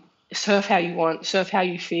 Surf how you want, surf how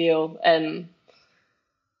you feel. And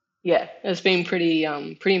yeah, it's been pretty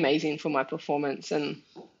amazing for my performance. And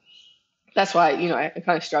that's why, I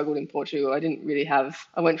kind of struggled in Portugal. I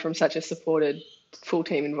went from such a supported full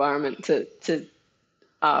team environment to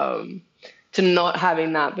not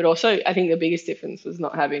having that. But also I think the biggest difference was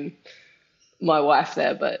not having my wife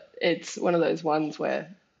there. But it's one of those ones where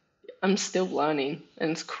I'm still learning,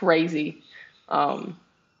 and it's crazy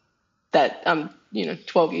that I'm,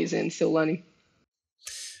 12 years in, still learning.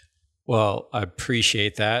 Well, I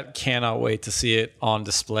appreciate that. Cannot wait to see it on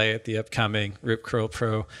display at the upcoming Rip Curl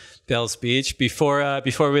Pro Bells Beach. Before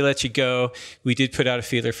we let you go, we did put out a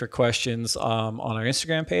feeler for questions on our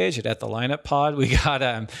Instagram page at the Lineup Pod. We got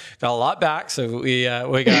a lot back, so we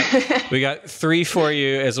got 3 for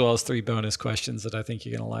you as well as 3 bonus questions that I think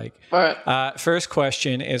you're gonna like. All right. First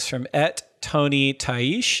question is from Tony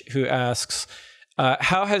Taish, who asks,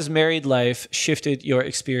 how has married life shifted your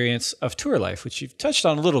experience of tour life, which you've touched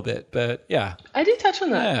on a little bit, but yeah. I did touch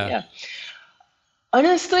on that. Yeah.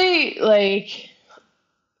 Honestly, like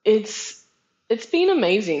it's been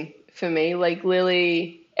amazing for me. Like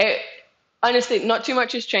Lily, honestly, not too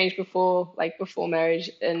much has changed before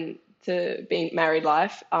marriage and to being married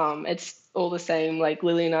life. It's all the same, like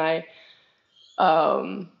Lily and I.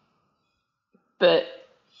 But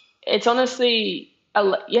it's honestly,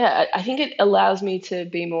 I think it allows me to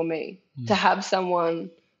be more me, to have someone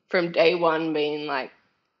from day one being like,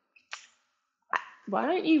 why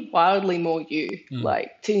aren't you wildly more you?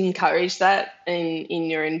 Like to encourage that in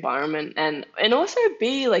your environment and also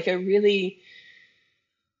be like a really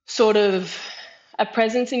sort of a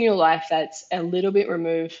presence in your life that's a lot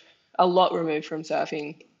removed from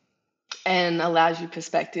surfing and allows you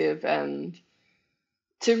perspective and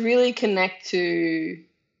to really connect to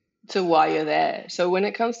why you're there. So when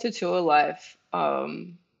it comes to tour life,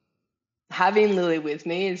 having Lily with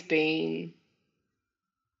me has been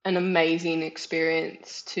an amazing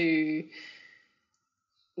experience to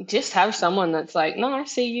just have someone that's like, no, I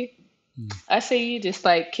see you. I see you, just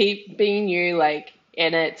like keep being you, like,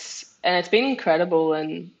 and it's been incredible.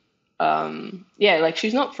 And like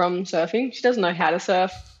she's not from surfing. She doesn't know how to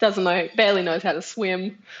surf, barely knows how to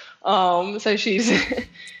swim. So she's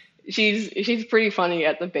she's pretty funny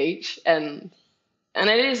at the beach, and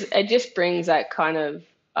it just brings that kind of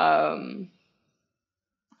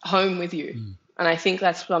home with you. And I think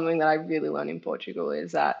that's something that I really learned in Portugal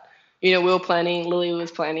is that, Lily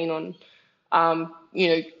was planning on,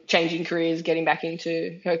 changing careers, getting back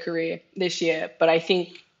into her career this year. But I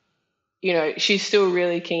think, she's still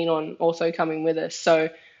really keen on also coming with us. So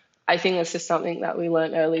I think that's just something that we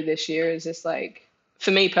learned early this year is just like, for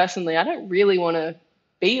me personally, I don't really want to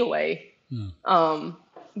be away.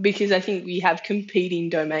 Because I think we have competing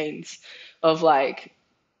domains of like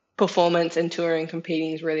performance and touring.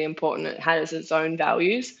 Competing is really important. It has its own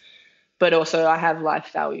values, but also I have life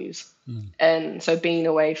values. And so being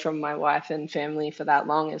away from my wife and family for that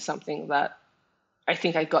long is something that I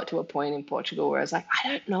think I got to a point in Portugal where I was like, I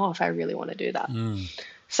don't know if I really want to do that.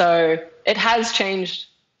 So it has changed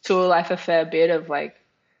tour life a fair bit of like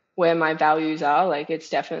where my values are. Like it's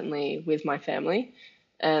definitely with my family,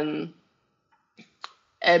 but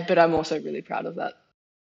I'm also really proud of that.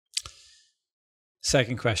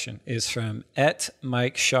 Second question is from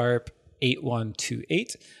Mike Sharp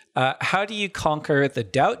 8128. How do you conquer the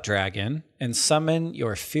doubt dragon and summon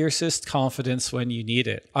your fiercest confidence when you need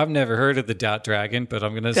it? I've never heard of the doubt dragon, but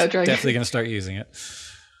I'm definitely going to start using it.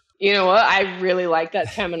 You know what? I really like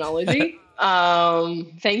that terminology.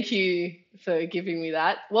 Thank you for giving me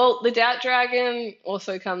that. Well, the doubt dragon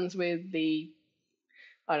also comes with the,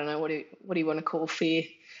 I don't know, what do you want to call fear?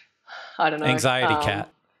 I don't know. Anxiety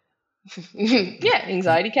cat. Yeah,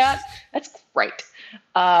 anxiety cat. That's great.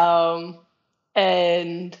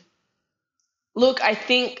 And look, I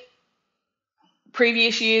think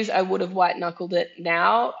previous years I would have white knuckled it.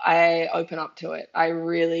 Now I open up to it. I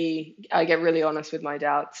get really honest with my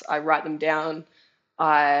doubts. I write them down.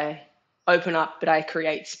 I open up, but I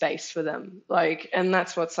create space for them. And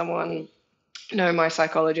that's what my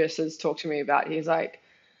psychologist has talked to me about. He's like,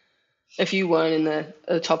 if you weren't in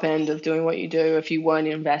the top end of doing what you do, if you weren't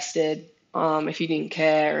invested, if you didn't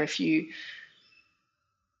care, if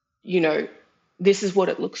this is what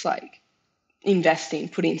it looks like. Investing,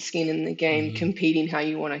 putting skin in the game, competing how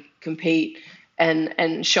you want to compete,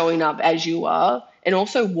 and showing up as you are, and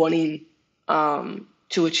also wanting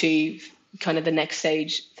to achieve kind of the next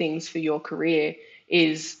stage things for your career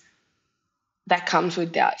that comes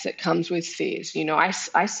with doubts, it comes with fears.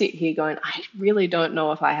 I sit here going, I really don't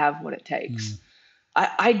know if I have what it takes.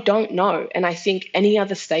 I don't know. And I think any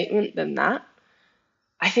other statement than that,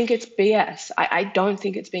 I think it's BS. I don't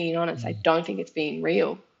think it's being honest. I don't think it's being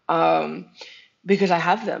real, because I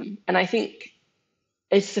have them. And I think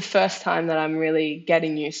it's the first time that I'm really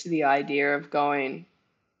getting used to the idea of going,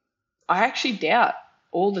 I actually doubt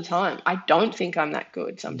all the time. I don't think I'm that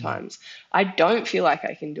good sometimes. I don't feel like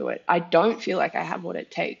I can do it. I don't feel like I have what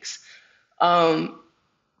it takes. But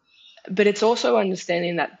it's also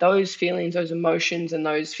understanding that those feelings, those emotions, and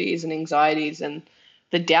those fears and anxieties and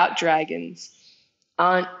the doubt dragons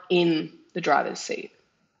aren't in the driver's seat.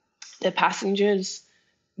 They're passengers.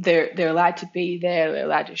 They're allowed to be there. They're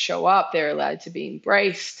allowed to show up. They're allowed to be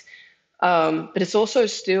embraced. But it's also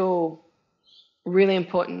still really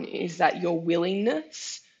important is that your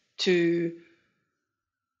willingness to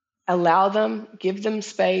allow them, give them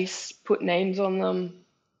space, put names on them,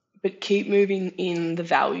 but keep moving in the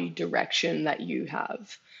value direction that you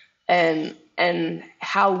have. And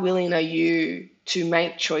how willing are you to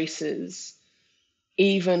make choices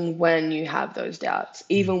even when you have those doubts,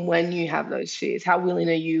 even when you have those fears? How willing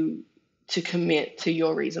are you to commit to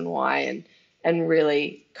your reason why and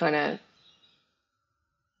really kind of,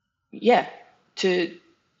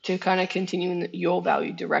 to kind of continue in your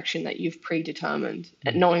value direction that you've predetermined,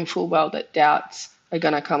 and knowing full well that doubts are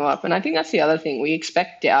going to come up. And I think that's the other thing. We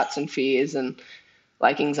expect doubts and fears and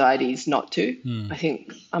like anxieties not to. I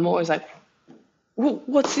think I'm always like, well,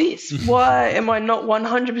 what's this? Why am I not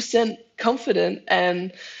 100% confident?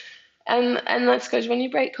 And that's because when you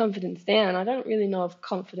break confidence down, I don't really know if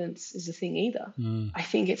confidence is a thing either. I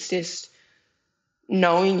think it's just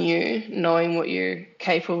knowing what you're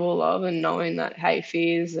capable of, and knowing that, hey,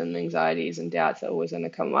 fears and anxieties and doubts are always going to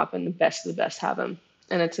come up, and the best of the best have them.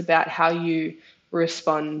 And it's about how you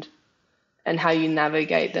respond and how you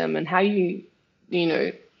navigate them and how you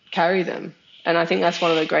carry them. And I think that's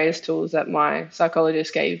one of the greatest tools that my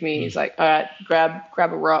psychologist gave me. He's like, all right, grab a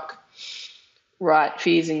rock, write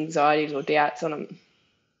fears, anxieties, or doubts on them.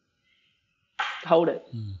 Hold it.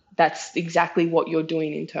 That's exactly what you're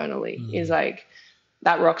doing internally. Is like,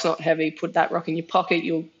 that rock's not heavy. Put that rock in your pocket.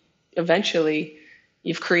 You've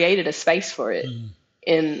created a space for it.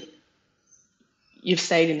 And you've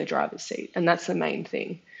stayed in the driver's seat, and that's the main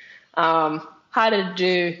thing. Harder to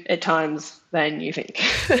do at times than you think.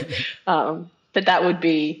 But that would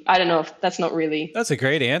be, I don't know if that's not really. That's a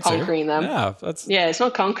great answer. Conquering them. Yeah, it's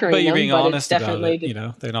not conquering them. But you're being honest it's about definitely it. You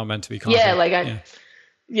know, they're not meant to be conquered.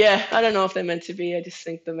 I don't know if they're meant to be. I just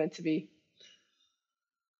think they're meant to be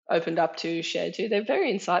opened up to, shared to. They're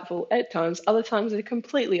very insightful at times. Other times they're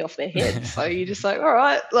completely off their head. So you're just like, all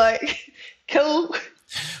right, like, cool.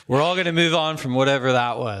 We're all going to move on from whatever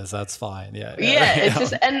that was. That's fine. Yeah. It's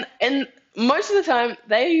just, and most of the time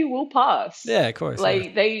they will pass. Yeah, of course.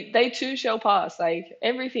 Like they too shall pass. Like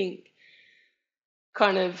everything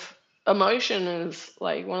kind of emotion is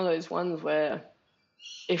like one of those ones where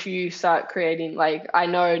if you start creating, like I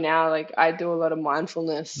know now, like I do a lot of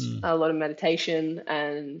mindfulness, a lot of meditation,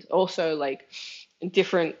 and also like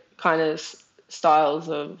different kind of styles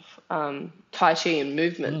of Tai Chi and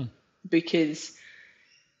movement, because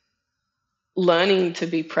learning to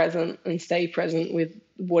be present and stay present with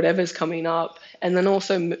whatever's coming up, and then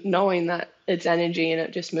also knowing that it's energy and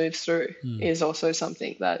it just moves through is also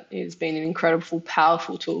something that has been an incredible,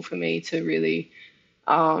 powerful tool for me to really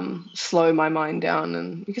slow my mind down,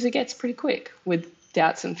 and because it gets pretty quick with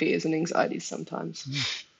doubts and fears and anxieties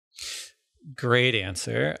sometimes. Great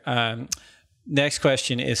answer. Next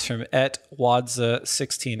question is from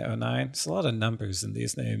 @Wadza1609. There's a lot of numbers in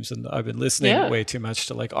these names, and I've been listening way too much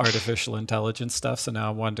to like artificial intelligence stuff. So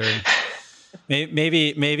now I'm wondering,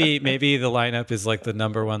 maybe the lineup is like the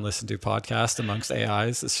number one listened to podcast amongst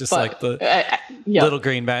AIs. It's just like the little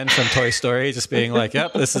green man from Toy Story just being like,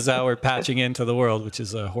 yep, this is how we're patching into the world, which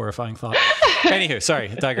is a horrifying thought. Anywho, sorry,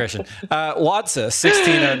 digression.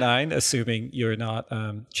 Watsa1609, assuming you're not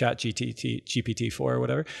Chat GPT-4 or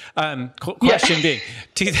whatever. Question being,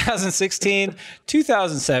 2016,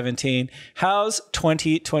 2017, how's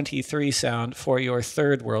 2023 sound for your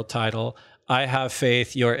third world title? I have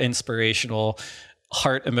faith, your inspirational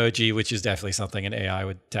heart emoji, which is definitely something an AI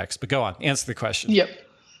would text. But go on, answer the question. Yep.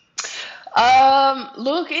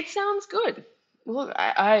 Look, it sounds good. Look,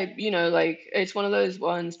 I like it's one of those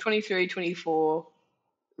ones, 23, 24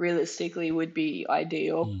 realistically would be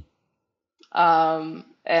ideal. And,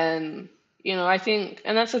 I think,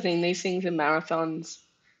 and that's the thing, these things are marathons.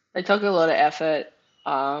 They take a lot of effort.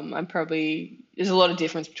 There's a lot of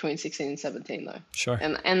difference between 16 and 17 though. Sure.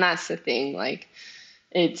 And that's the thing, like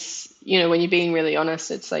it's, when you're being really honest,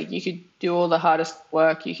 it's like you could do all the hardest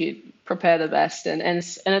work, you could prepare the best, and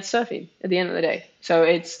it's surfing at the end of the day. So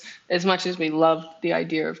it's, as much as we love the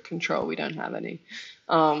idea of control, we don't have any.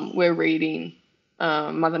 We're reading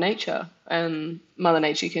Mother Nature, and Mother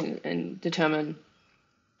Nature can determine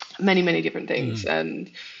many, many different things.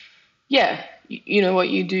 And what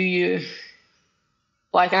you do, you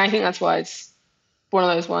like, and I think that's why it's one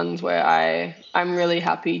of those ones where I'm really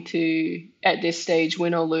happy to, at this stage,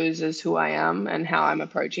 win or lose as who I am and how I'm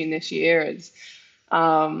approaching this year. And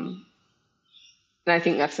I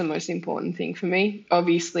think that's the most important thing for me.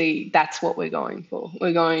 Obviously, that's what we're going for.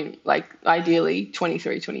 We're going, like, ideally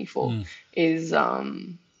 23, 24 is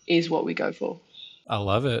what we go for. I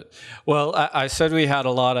love it. Well, I said we had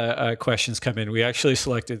a lot of questions come in. We actually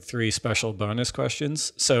selected 3 special bonus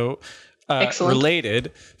questions. So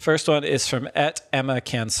related. First one is from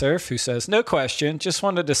 @EmmaCansurf, who says, no question, just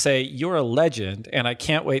wanted to say you're a legend and I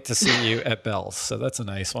can't wait to see you at Bell's. So that's a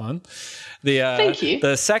nice one. Thank you.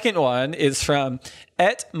 The second one is from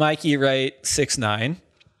 @MikeyWright69.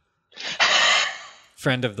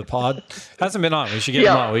 Friend of the pod. Hasn't been on. We should get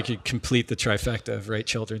him on. We could complete the trifecta of Wright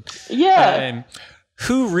children. Yeah.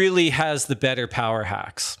 Who really has the better power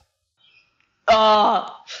hacks?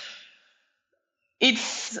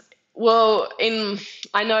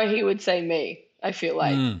 I know he would say me. I feel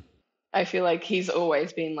like he's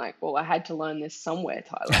always been like, well, I had to learn this somewhere,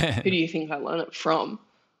 Tyler. Who do you think I learned it from?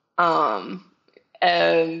 And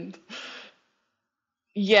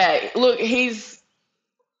look, he's,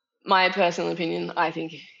 my personal opinion, I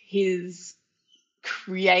think his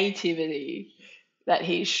creativity that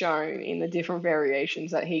he's shown in the different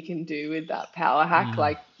variations that he can do with that power hack,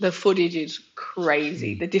 like the footage is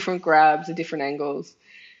crazy. The different grabs, the different angles.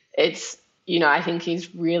 It's, I think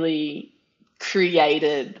he's really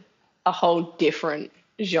created a whole different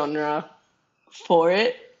genre for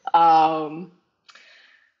it. And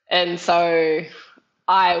so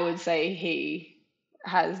I would say he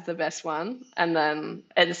has the best one. And then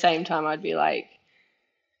at the same time, I'd be like,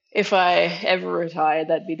 if I ever retired,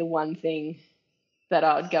 that'd be the one thing that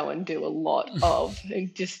I'd go and do a lot of,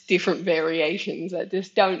 and just different variations that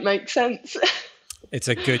just don't make sense. It's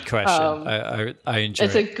a good question. I enjoy it.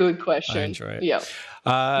 It's a good question. I enjoy it. Yeah.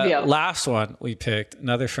 Last one we picked,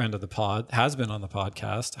 another friend of the pod, has been on the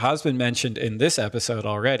podcast, has been mentioned in this episode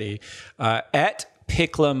already. At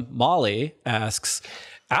Picklum Molly asks,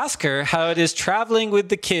 ask her how it is traveling with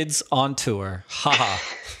the kids on tour. Haha.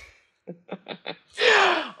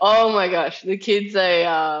 Oh my gosh, the kids,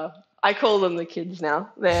 I call them the kids now.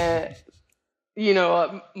 They're, you know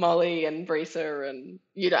what, Molly and Brisa and,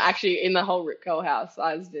 you know, actually in the whole Ripco house,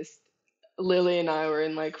 Lily and I were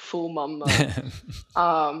in like full mum mode.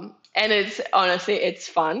 And it's honestly, it's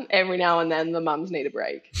fun. Every now and then the mums need a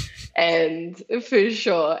break. And for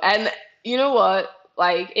sure. And you know what?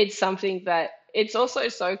 Like, it's something that it's also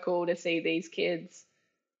so cool to see these kids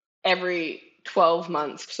every 12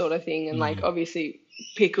 months sort of thing. And like, obviously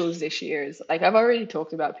Pickles this year is like, I've already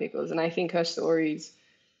talked about Pickles, and I think her story's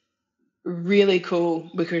really cool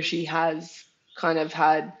because she has kind of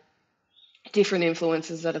had different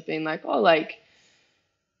influences that have been like, oh, like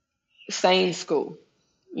stay in school.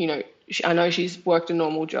 You know, I know she's worked a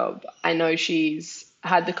normal job. I know she's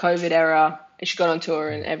had the COVID era and she got on tour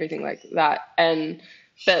and everything like that.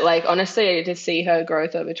 But like, honestly, to see her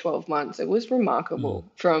growth over 12 months, it was remarkable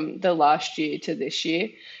from the last year to this year.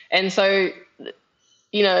 And so,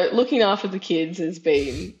 you know, looking after the kids it's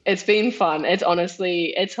been fun. It's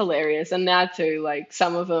honestly, it's hilarious. And now too, like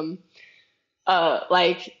some of them,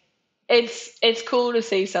 like it's cool to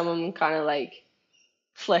see some of them kind of like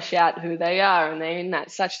flesh out who they are, and they're in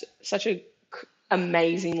that such a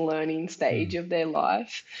amazing learning stage of their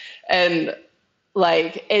life. And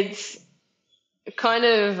like, it's kind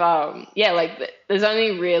of, like there's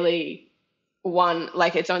only really one,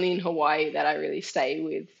 like it's only in Hawaii that I really stay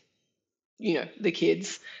with, you know, the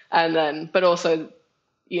kids. And then, but also,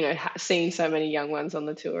 you know, seeing so many young ones on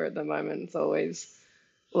the tour at the moment, it's always,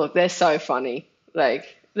 look, they're so funny.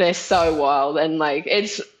 Like, they're so wild. And like,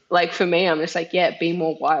 it's like, for me, I'm just like, yeah, be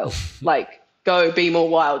more wild. Like, go be more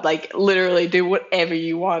wild. Like, literally do whatever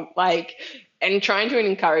you want. Like, and trying to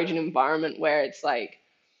encourage an environment where it's like,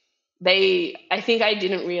 I think I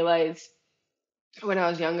didn't realize when I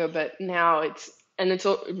was younger, but now it's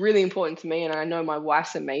really important to me. And I know my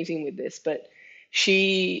wife's amazing with this, but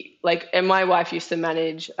and my wife used to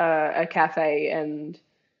manage a cafe, and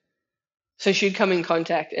so she'd come in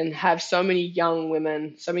contact and have so many young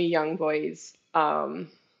women, so many young boys,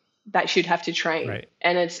 that she'd have to train. Right.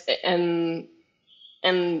 And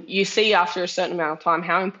and you see after a certain amount of time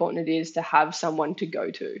how important it is to have someone to go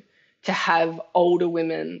to have older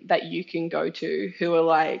women that you can go to who are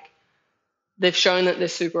like, they've shown that they're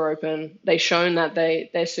super open. They've shown that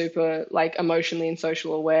they're super like emotionally and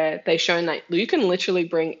social aware. They've shown that you can literally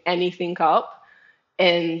bring anything up,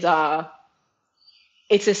 and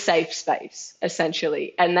it's a safe space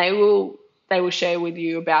essentially. And they will share with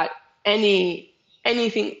you about anything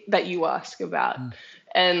that you ask about.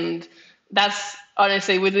 And that's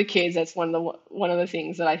honestly, with the kids, that's one of the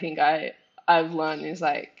things that I think I've learned is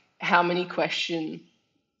like how many questions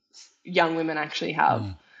young women actually have.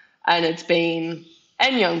 And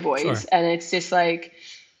and young boys. Sure. And it's just like,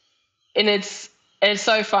 and it's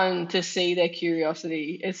so fun to see their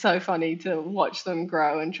curiosity. It's so funny to watch them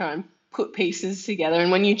grow and try and put pieces together.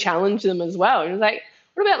 And when you challenge them as well, you're like,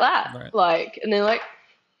 what about that? Right. Like, and they're like,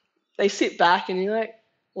 they sit back and you're like,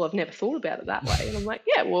 well, I've never thought about it that way. And I'm like,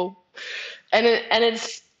 yeah, well, and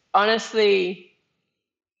it's honestly,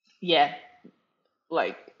 yeah,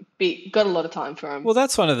 like got a lot of time for them. Well,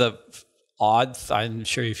 that's one of the I'm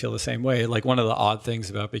sure you feel the same way. Like, one of the odd things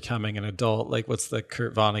about becoming an adult, like what's the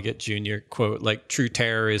Kurt Vonnegut Jr. quote? Like, true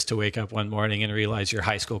terror is to wake up one morning and realize your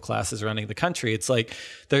high school class is running the country. It's like,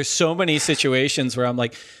 there's so many situations where I'm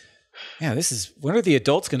like, yeah, when are the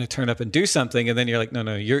adults going to turn up and do something? And then you're like,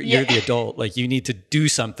 no, you're the adult. Like, you need to do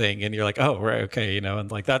something. And you're like, oh, right, okay, you know, and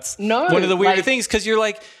like, that's one of the weird things, because you're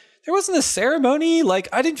like, there wasn't a ceremony. Like,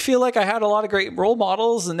 I didn't feel like I had a lot of great role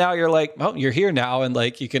models. And now you're like, well, you're here now. And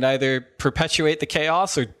like, you can either perpetuate the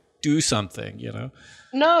chaos or do something, you know?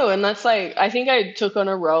 No. And that's like, I think I took on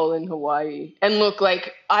a role in Hawaii. And look,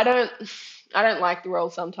 like, I don't like the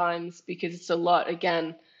role sometimes because it's a lot.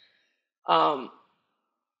 Again,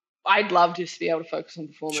 I'd love just to be able to focus on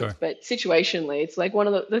performance, sure. But situationally, it's like one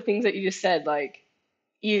of the things that you just said, like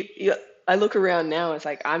I look around now, it's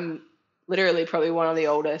like, I'm literally probably one of the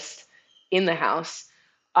oldest in the house,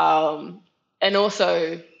 and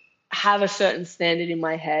also have a certain standard in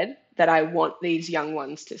my head that I want these young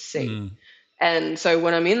ones to see. And so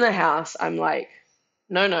when I'm in the house, I'm like,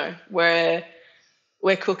 no, we're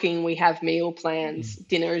cooking, we have meal plans,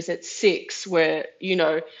 dinner is at 6, where, you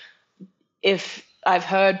know, if I've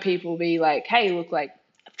heard people be like, hey, look, like,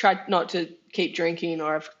 I've tried not to keep drinking,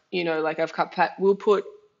 or I've cut back,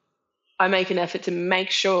 I make an effort to make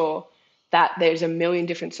sure that there's a million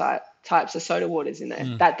different types of soda waters in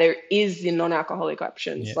there, that there is the non-alcoholic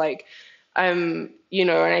options. Like, you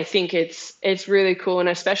know, and I think it's really cool. And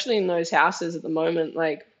especially in those houses at the moment,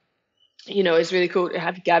 like, you know, it's really cool to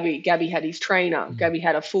have Gabby. Gabby had his trainer. Gabby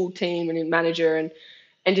had a full team and a manager,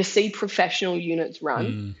 and just see professional units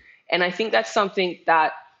run. And I think that's something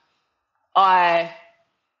that I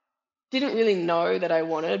didn't really know that I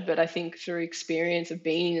wanted, but I think through experience of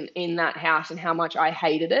being in that house and how much I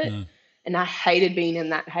hated it, and I hated being in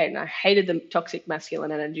that hate, and I hated the toxic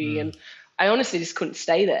masculine energy, and I honestly just couldn't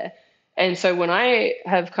stay there. And so when I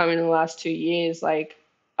have come in the last 2 years, like,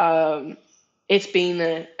 it's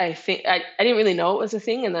been a thing. I didn't really know it was a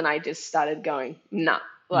thing, and then I just started going, nah,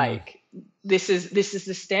 like this is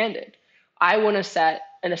the standard. I want to set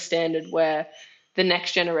a standard where the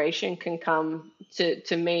next generation can come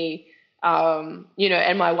to me, you know,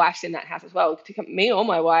 and my wife's in that house as well, to come, me or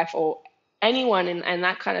my wife or anyone in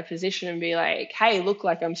that kind of position, and be like, hey, look,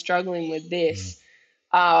 like I'm struggling with this.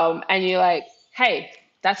 And you're like, hey,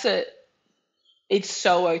 it's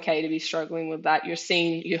so okay to be struggling with that. You're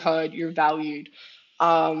seen, you're heard, you're valued.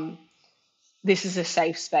 This is a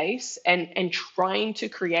safe space, and trying to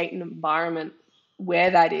create an environment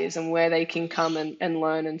where that is, and where they can come and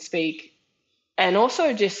learn and speak. And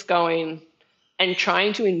also just going and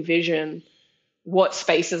trying to envision what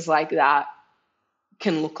spaces like that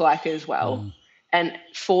can look like as well. And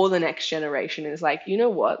for the next generation is like, you know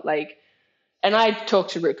what, like, and I talk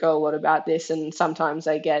to Rico a lot about this, and sometimes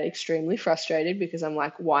I get extremely frustrated because I'm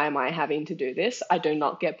like, why am I having to do this? I do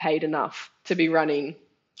not get paid enough to be running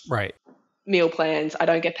meal plans. I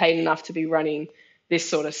don't get paid enough to be running this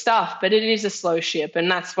sort of stuff, but it is a slow ship. And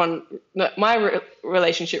that's my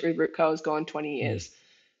relationship with Rico has gone 20 years.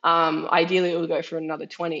 Ideally it will go for another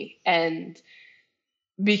 20. And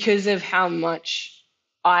because of how much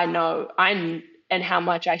I know and how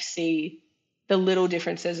much I see the little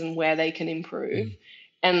differences and where they can improve.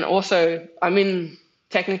 And also I'm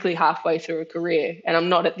technically halfway through a career, and I'm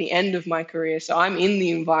not at the end of my career. So I'm in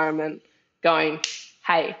the environment going,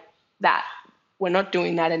 hey, we're not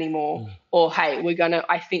doing that anymore. Or, hey,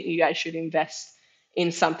 I think you guys should invest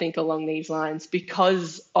in something along these lines,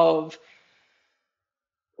 because of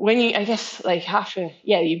when you, I guess, like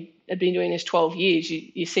you have been doing this 12 years,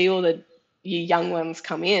 you see all your young ones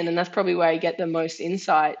come in, and that's probably where I get the most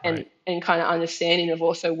insight and kind of understanding of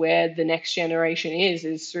also where the next generation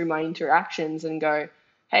is through my interactions, and go,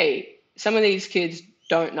 hey, some of these kids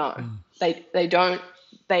don't know. They don't,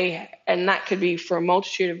 and that could be for a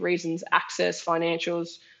multitude of reasons, access,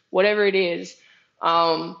 financials, whatever it is.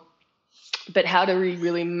 But how do we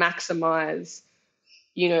really maximize,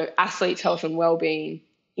 you know, athletes' health and well-being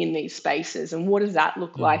in these spaces, and what does that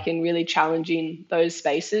look like in really challenging those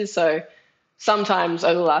spaces? So sometimes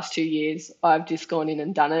over the last 2 years, I've just gone in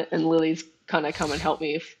and done it, and Lily's kind of come and helped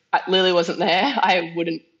me. If Lily wasn't there, I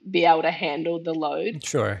wouldn't be able to handle the load.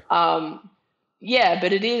 Sure. Yeah,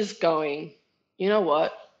 but it is going, you know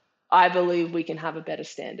what? I believe we can have a better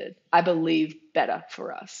standard. I believe better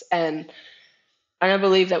for us. And I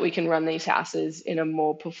believe that we can run these houses in a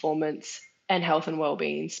more performance and health and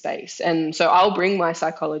well-being space. And so I'll bring my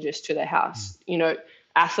psychologist to the house. You know,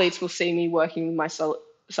 athletes will see me working with my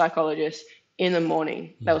psychologist in the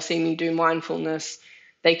morning. They'll see me do mindfulness.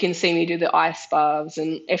 They can see me do the ice baths.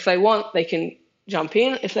 And if they want, they can jump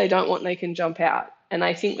in. If they don't want, they can jump out. And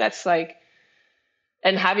I think that's like,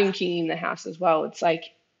 and having King in the house as well, it's like,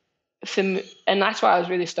 and that's why I was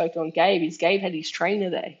really stoked on Gabe, is Gabe had his trainer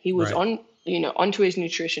there. He was onto his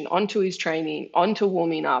nutrition, onto his training, onto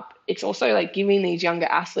warming up. It's also like giving these younger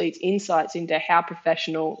athletes insights into how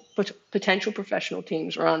potential professional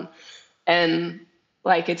teams run. And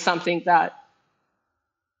like, it's something that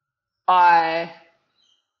I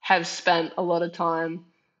have spent a lot of time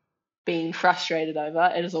being frustrated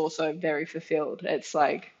over. It is also very fulfilled. It's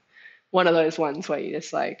like one of those ones where you're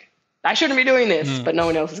just like, I shouldn't be doing this, but no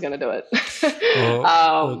one else is going to do it.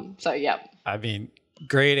 So, yeah. I mean,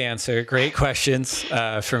 great answer. Great questions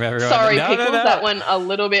from everyone. Sorry, Pickles, that went a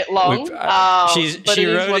little bit long. She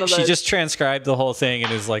just transcribed the whole thing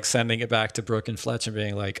and is like sending it back to Brooke and Fletch and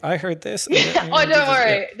being like, I heard this. Don't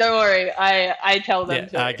worry. I tell them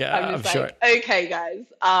to. I'm just like, okay,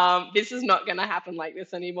 guys, this is not going to happen like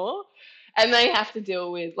this anymore. And they have to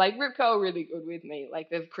deal with, like, Ripco are really good with me. Like,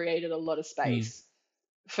 they've created a lot of space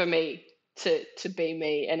for me to be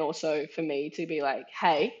me, and also for me to be like,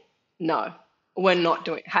 hey, no, we're not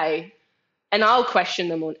doing, hey, and I'll question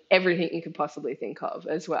them on everything you could possibly think of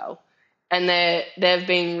as well. And they've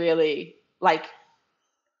been really, like,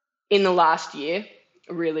 in the last year,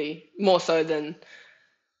 really more so than,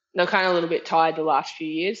 they're kind of a little bit tired the last few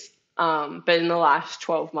years, but in the last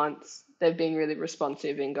 12 months, they've been really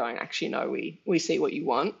responsive in going, actually, no, we see what you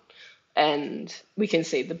want and we can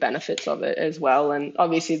see the benefits of it as well. And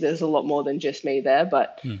obviously there's a lot more than just me there,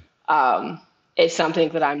 but it's something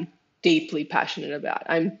that I'm deeply passionate about.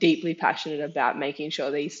 I'm deeply passionate about making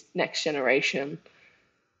sure these next generation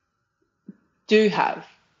do have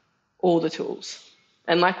all the tools.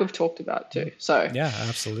 And like we've talked about too. So yeah,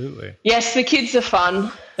 absolutely. Yes, the kids are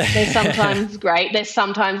fun. They're sometimes great. They're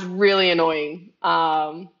sometimes really annoying.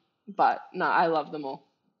 But no, I love them all.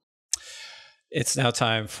 It's now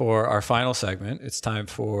time for our final segment. It's time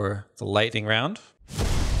for the lightning round.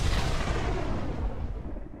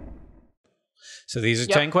 So these are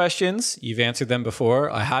 10 questions. You've answered them before.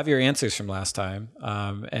 I have your answers from last time,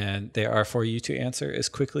 and they are for you to answer as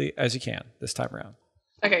quickly as you can this time around.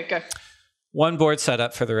 Okay, go. One board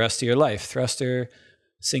setup for the rest of your life: thruster,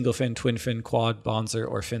 single fin, twin fin, quad, bonzer,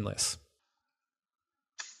 or finless.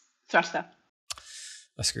 Thruster.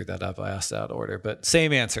 I screwed that up. I asked out of order, but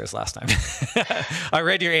same answer as last time. I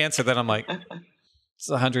read your answer, then I'm like, it's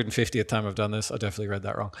the 150th time I've done this. I definitely read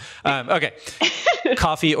that wrong. Okay.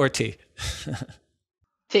 Coffee or tea?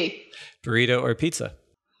 Tea. Burrito or pizza?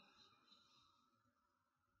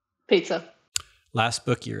 Pizza. Last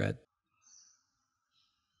book you read?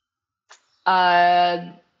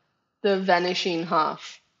 The Vanishing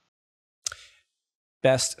Half.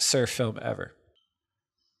 Best surf film ever?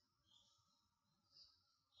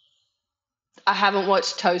 I haven't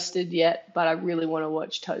watched Toasted yet, but I really want to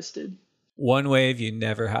watch Toasted. One wave you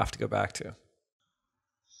never have to go back to?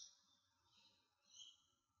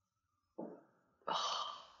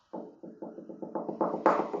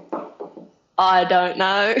 I don't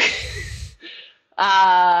know.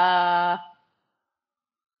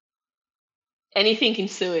 Anything in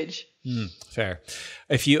sewage. Fair.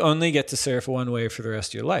 If you only get to surf one wave for the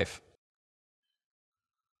rest of your life?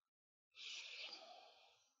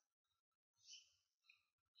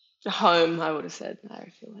 Home, I would have said.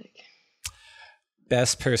 I feel like.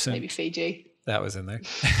 Best person. Maybe Fiji. That was in there.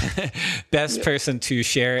 Best person to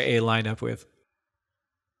share a lineup with?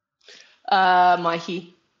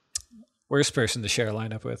 Mikey. Worst person to share a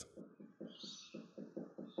lineup with?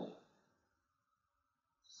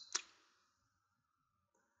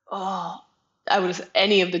 Oh, I would have said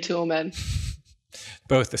any of the tool men.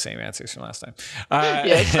 Both the same answers from last time.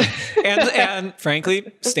 Yes. and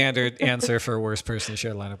frankly, standard answer for worst person to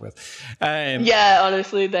share a lineup with. Yeah,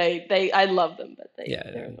 honestly, I love them, but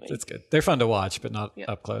that's good. They're fun to watch, but not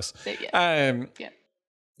up close.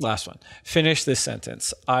 Last one. Finish this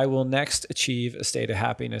sentence. I will next achieve a state of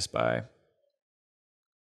happiness by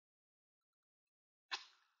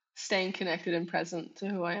staying connected and present to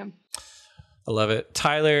who I am. I love it.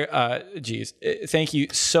 Tyler, thank you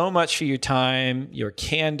so much for your time, your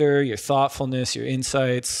candor, your thoughtfulness, your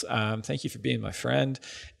insights. Thank you for being my friend.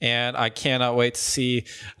 And I cannot wait to see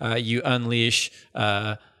you unleash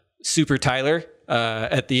Super Tyler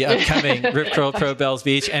at the upcoming Rip Curl Pro Bells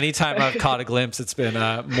Beach. Anytime I've caught a glimpse, it's been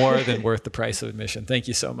more than worth the price of admission. Thank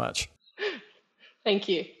you so much. Thank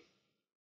you.